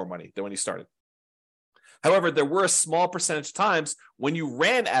lot more money than when you started. However, there were a small percentage of times when you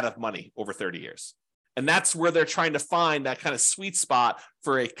ran out of money over 30 years. And that's where they're trying to find that kind of sweet spot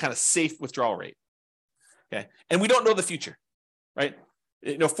for a kind of safe withdrawal rate. Okay. And we don't know the future, right?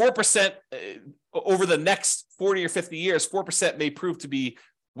 4% over the next 40 or 50 years, 4% may prove to be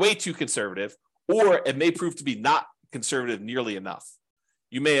way too conservative, or it may prove to be not conservative nearly enough.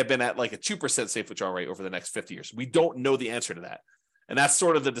 You may have been at like a 2% safe withdrawal rate over the next 50 years. We don't know the answer to that. And that's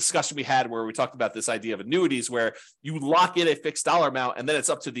sort of the discussion we had where we talked about this idea of annuities, where you lock in a fixed dollar amount and then it's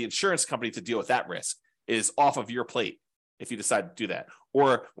up to the insurance company to deal with that risk. It is off of your plate if you decide to do that.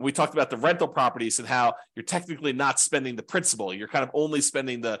 Or we talked about the rental properties and how you're technically not spending the principal. You're kind of only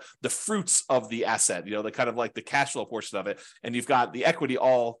spending the fruits of the asset, the kind of like the cash flow portion of it. And you've got the equity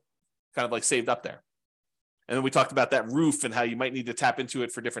all kind of like saved up there. And then we talked about that roof and how you might need to tap into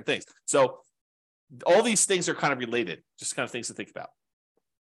it for different things. So all these things are kind of related, just kind of things to think about.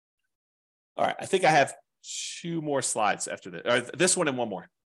 All right, I think I have 2 more slides after this, or this one and one more.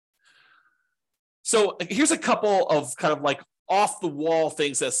 So here's a couple of kind of like off the wall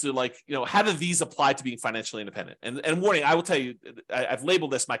things as to like, how do these apply to being financially independent? And warning, I will tell you, I've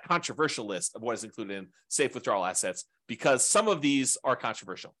labeled this my controversial list of what is included in safe withdrawal assets because some of these are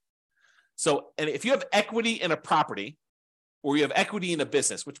controversial. So, and if you have equity in a property or you have equity in a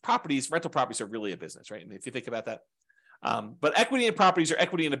business, which rental properties are really a business, right? And if you think about that, but equity in properties or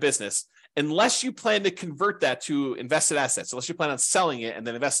equity in a business, unless you plan to convert that to invested assets, unless you plan on selling it and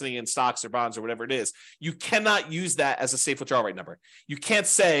then investing in stocks or bonds or whatever it is, you cannot use that as a safe withdrawal rate number. You can't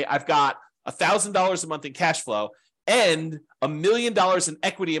say, I've got $1,000 a month in cash flow and $1 million in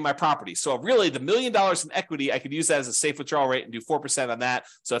equity in my property. So really the $1 million in equity, I could use that as a safe withdrawal rate and do 4% on that.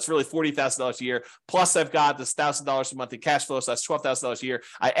 So it's really $40,000 a year. Plus I've got this $1,000 a month in cash flow. So that's $12,000 a year.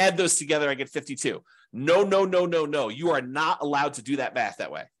 I add those together, I get 52. No. You are not allowed to do that math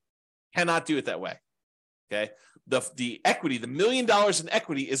that way. Cannot do it that way. Okay. The equity, the $1 million in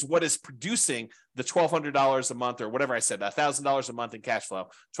equity is what is producing the $1,200 a month or whatever I said, $1,000 a month in cash flow,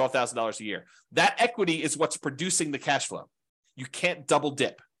 $12,000 a year. That equity is what's producing the cash flow. You can't double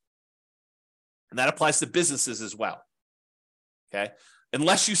dip. And that applies to businesses as well. Okay.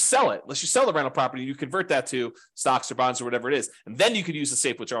 Unless you sell the rental property, you convert that to stocks or bonds or whatever it is. And then you could use a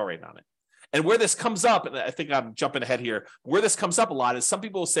safe withdrawal rate on it. And where this comes up, and I think I'm jumping ahead here, where this comes up a lot is some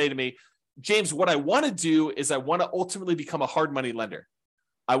people will say to me, James, what I want to do is I want to ultimately become a hard money lender.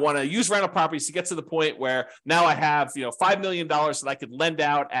 I want to use rental properties to get to the point where now I have, $5 million that I could lend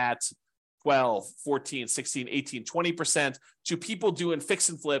out at 12, 14, 16, 18, 20% to people doing fix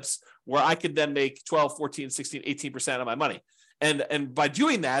and flips where I could then make 12, 14, 16, 18% of my money. And by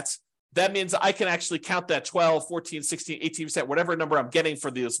doing that, that means I can actually count that 12, 14, 16, 18%, whatever number I'm getting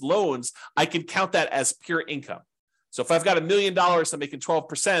for those loans, I can count that as pure income. So if I've got $1 million, I'm making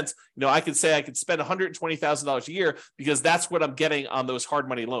 12%, I can say I could spend $120,000 a year because that's what I'm getting on those hard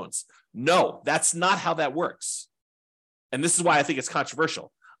money loans. No, that's not how that works. And this is why I think it's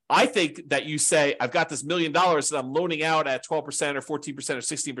controversial. I think that you say, I've got this $1 million that I'm loaning out at 12% or 14% or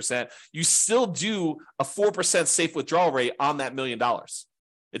 16%. You still do a 4% safe withdrawal rate on that $1 million.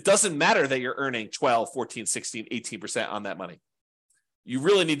 It doesn't matter that you're earning 12, 14, 16, 18% on that money. You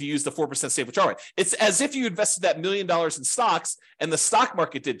really need to use the 4% safe withdrawal rate. It's as if you invested that $1 million in stocks and the stock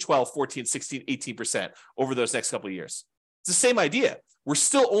market did 12, 14, 16, 18% over those next couple of years. It's the same idea. We're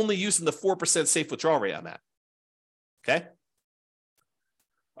still only using the 4% safe withdrawal rate on that. Okay?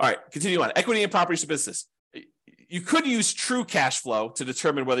 All right, continue on. Equity in properties or business. You could use true cash flow to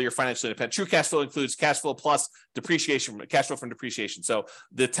determine whether you're financially independent. True cash flow includes cash flow plus depreciation, cash flow from depreciation. So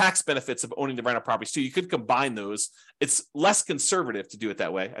the tax benefits of owning the rental properties too, you could combine those. It's less conservative to do it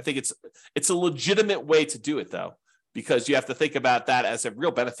that way. I think it's a legitimate way to do it though, because you have to think about that as a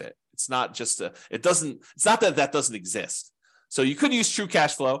real benefit. It's not just it's not that doesn't exist. So you could use true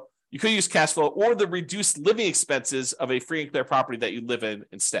cash flow. You could use cash flow or the reduced living expenses of a free and clear property that you live in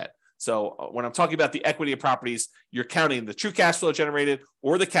instead. So when I'm talking about the equity of properties, you're counting the true cash flow generated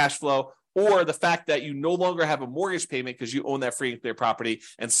or the cash flow or the fact that you no longer have a mortgage payment because you own that free and clear property.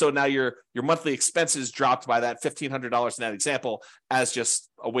 And so now your monthly expenses dropped by that $1,500 in that example as just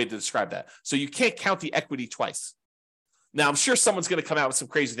a way to describe that. So you can't count the equity twice. Now, I'm sure someone's going to come out with some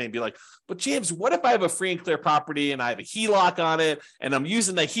crazy thing and be like, but James, what if I have a free and clear property and I have a HELOC on it and I'm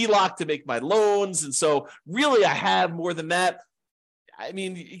using the HELOC to make my loans? And so really I have more than that. I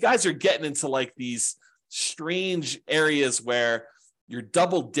mean, you guys are getting into like these strange areas where you're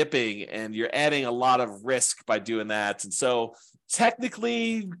double dipping and you're adding a lot of risk by doing that. And so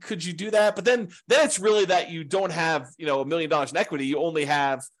technically, could you do that? But then it's really that you don't have, $1 million in equity. You only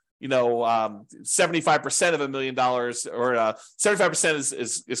have, 75% of $1 million, or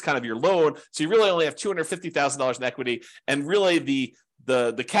 75% is kind of your loan. So you really only have $250,000 in equity. And really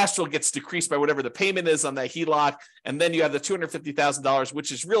the cash flow gets decreased by whatever the payment is on that HELOC. And then you have the $250,000,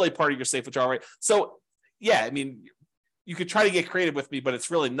 which is really part of your safe withdrawal rate. So yeah, I mean, you could try to get creative with me, but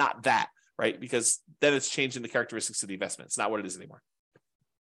it's really not that, right? Because then it's changing the characteristics of the investment. It's not what it is anymore.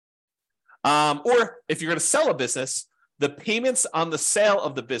 Or if you're going to sell a business, the payments on the sale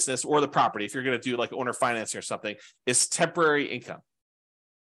of the business or the property, if you're going to do like owner financing or something, is temporary income.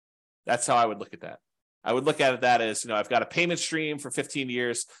 That's how I would look at that. I would look at it that as, I've got a payment stream for 15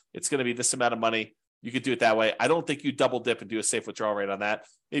 years. It's going to be this amount of money. You could do it that way. I don't think you double dip and do a safe withdrawal rate on that.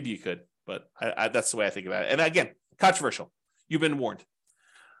 Maybe you could, but that's the way I think about it. And again, controversial. You've been warned.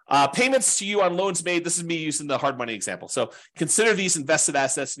 Payments to you on loans made. This is me using the hard money example. So consider these invested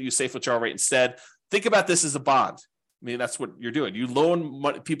assets and use safe withdrawal rate instead. Think about this as a bond. I mean, that's what you're doing. You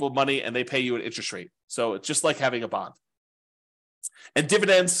loan people money and they pay you an interest rate. So it's just like having a bond. And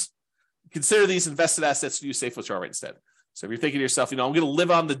dividends, consider these invested assets and use safe withdrawal rate instead. So if you're thinking to yourself, I'm going to live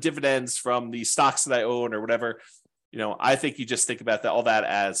on the dividends from the stocks that I own or whatever, I think you just think about that, all that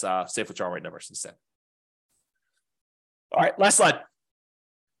as safe withdrawal rate numbers instead. All right, last slide.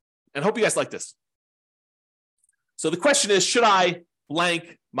 And I hope you guys like this. So the question is, should I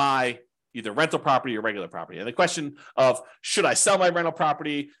blank my either rental property or regular property? And the question of, should I sell my rental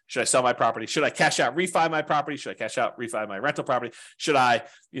property? Should I sell my property? Should I cash out, refi my property? Should I cash out, refi my rental property? Should I,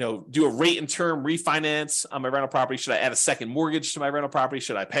 do a rate and term refinance on my rental property? Should I add a second mortgage to my rental property?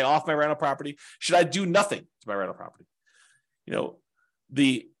 Should I pay off my rental property? Should I do nothing to my rental property?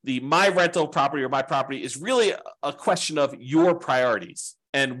 The my rental property or my property is really a question of your priorities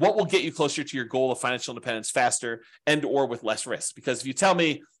and what will get you closer to your goal of financial independence faster and or with less risk. Because if you tell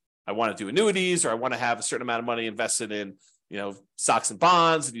me I want to do annuities or I want to have a certain amount of money invested in, stocks and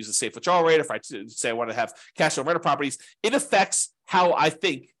bonds and use a safe withdrawal rate, if I say I want to have cash flow rental properties, it affects how I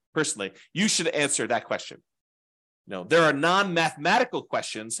think personally you should answer that question. There are non-mathematical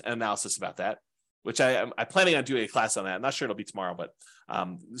questions and analysis about that, which I'm planning on doing a class on that. I'm not sure it'll be tomorrow, but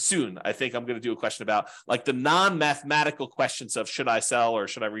soon. I think I'm going to do a question about like the non-mathematical questions of should I sell or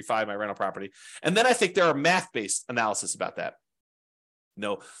should I refi my rental property? And then I think there are math-based analysis about that.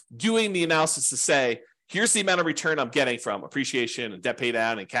 Doing the analysis to say, here's the amount of return I'm getting from appreciation and debt pay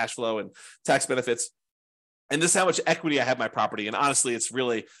down and cash flow and tax benefits. And this is how much equity I have in my property. And honestly, it's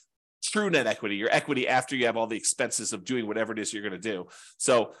really true net equity, your equity after you have all the expenses of doing whatever it is you're going to do.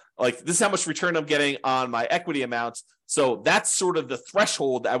 So like this is how much return I'm getting on my equity amounts. So that's sort of the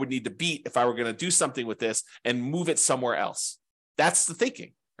threshold I would need to beat if I were going to do something with this and move it somewhere else. That's the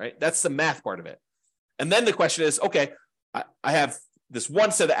thinking, right? That's the math part of it. And then the question is, okay, I have this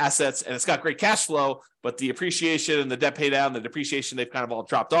one set of assets and it's got great cash flow, but the appreciation and the debt pay down, the depreciation, they've kind of all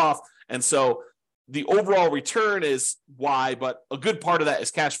dropped off. And so the overall return is Y, but a good part of that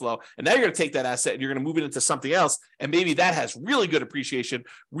is cash flow. And now you're going to take that asset and you're going to move it into something else. And maybe that has really good appreciation,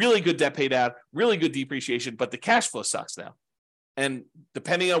 really good debt pay down, really good depreciation, but the cash flow sucks now. And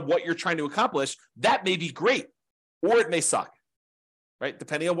depending on what you're trying to accomplish, that may be great or it may suck, right?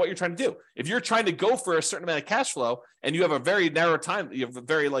 Depending on what you're trying to do. If you're trying to go for a certain amount of cash flow and you have a very narrow time, you have a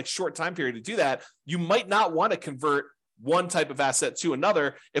very short time period to do that, you might not want to convert one type of asset to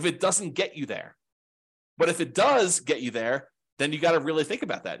another if it doesn't get you there. But if it does get you there, then you got to really think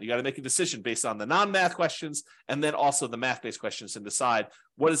about that. You got to make a decision based on the non-math questions and then also the math-based questions and decide,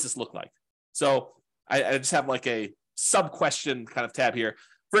 what does this look like? So I just have like a sub-question kind of tab here.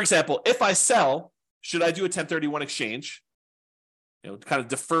 For example, if I sell, should I do a 1031 exchange? Kind of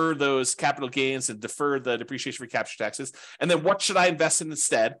defer those capital gains and defer the depreciation for capture taxes. And then what should I invest in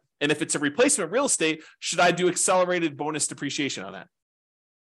instead? And if it's a replacement real estate, should I do accelerated bonus depreciation on that?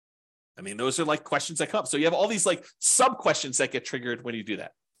 I mean, those are like questions that come up. So you have all these like sub questions that get triggered when you do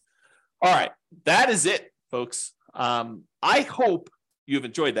that. All right. That is it, folks. I hope you've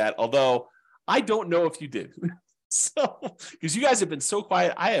enjoyed that, although I don't know if you did. So, because you guys have been so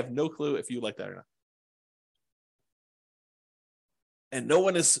quiet, I have no clue if you like that or not. And no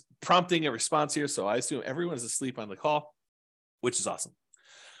one is prompting a response here, so I assume everyone is asleep on the call, which is awesome.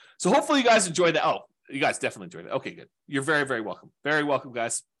 So hopefully you guys enjoyed that. Oh, you guys definitely enjoyed it. Okay, good. You're very, very welcome. Very welcome,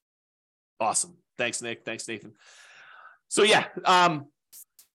 guys. Awesome. Thanks, Nick. Thanks, Nathan. So yeah,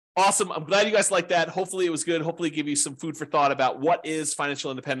 awesome. I'm glad you guys like that. Hopefully it was good. Hopefully give you some food for thought about what is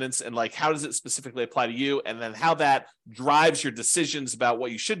financial independence and like how does it specifically apply to you, and then how that drives your decisions about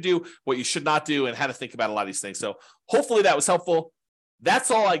what you should do, what you should not do, and how to think about a lot of these things. So hopefully that was helpful.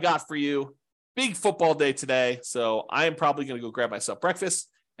 That's all I got for you. Big football day today. So I am probably going to go grab myself breakfast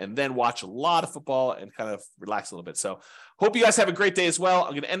and then watch a lot of football and kind of relax a little bit. So hope you guys have a great day as well.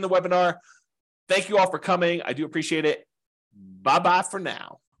 I'm going to end the webinar. Thank you all for coming. I do appreciate it. Bye-bye for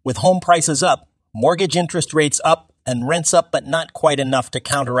now. With home prices up, mortgage interest rates up, and rents up but not quite enough to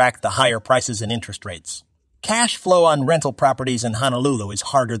counteract the higher prices and interest rates, cash flow on rental properties in Honolulu is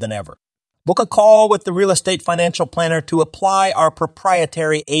harder than ever. Book a call with the Real Estate Financial Planner to apply our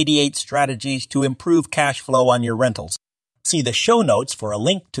proprietary 88 strategies to improve cash flow on your rentals. See the show notes for a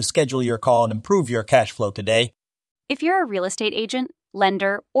link to schedule your call and improve your cash flow today. If you're a real estate agent,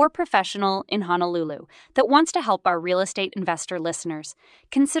 lender, or professional in Honolulu that wants to help our real estate investor listeners,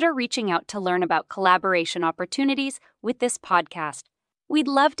 consider reaching out to learn about collaboration opportunities with this podcast. We'd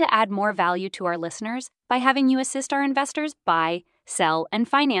love to add more value to our listeners by having you assist our investors buy, sell, and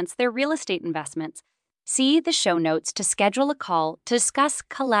finance their real estate investments. See the show notes to schedule a call to discuss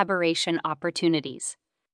collaboration opportunities.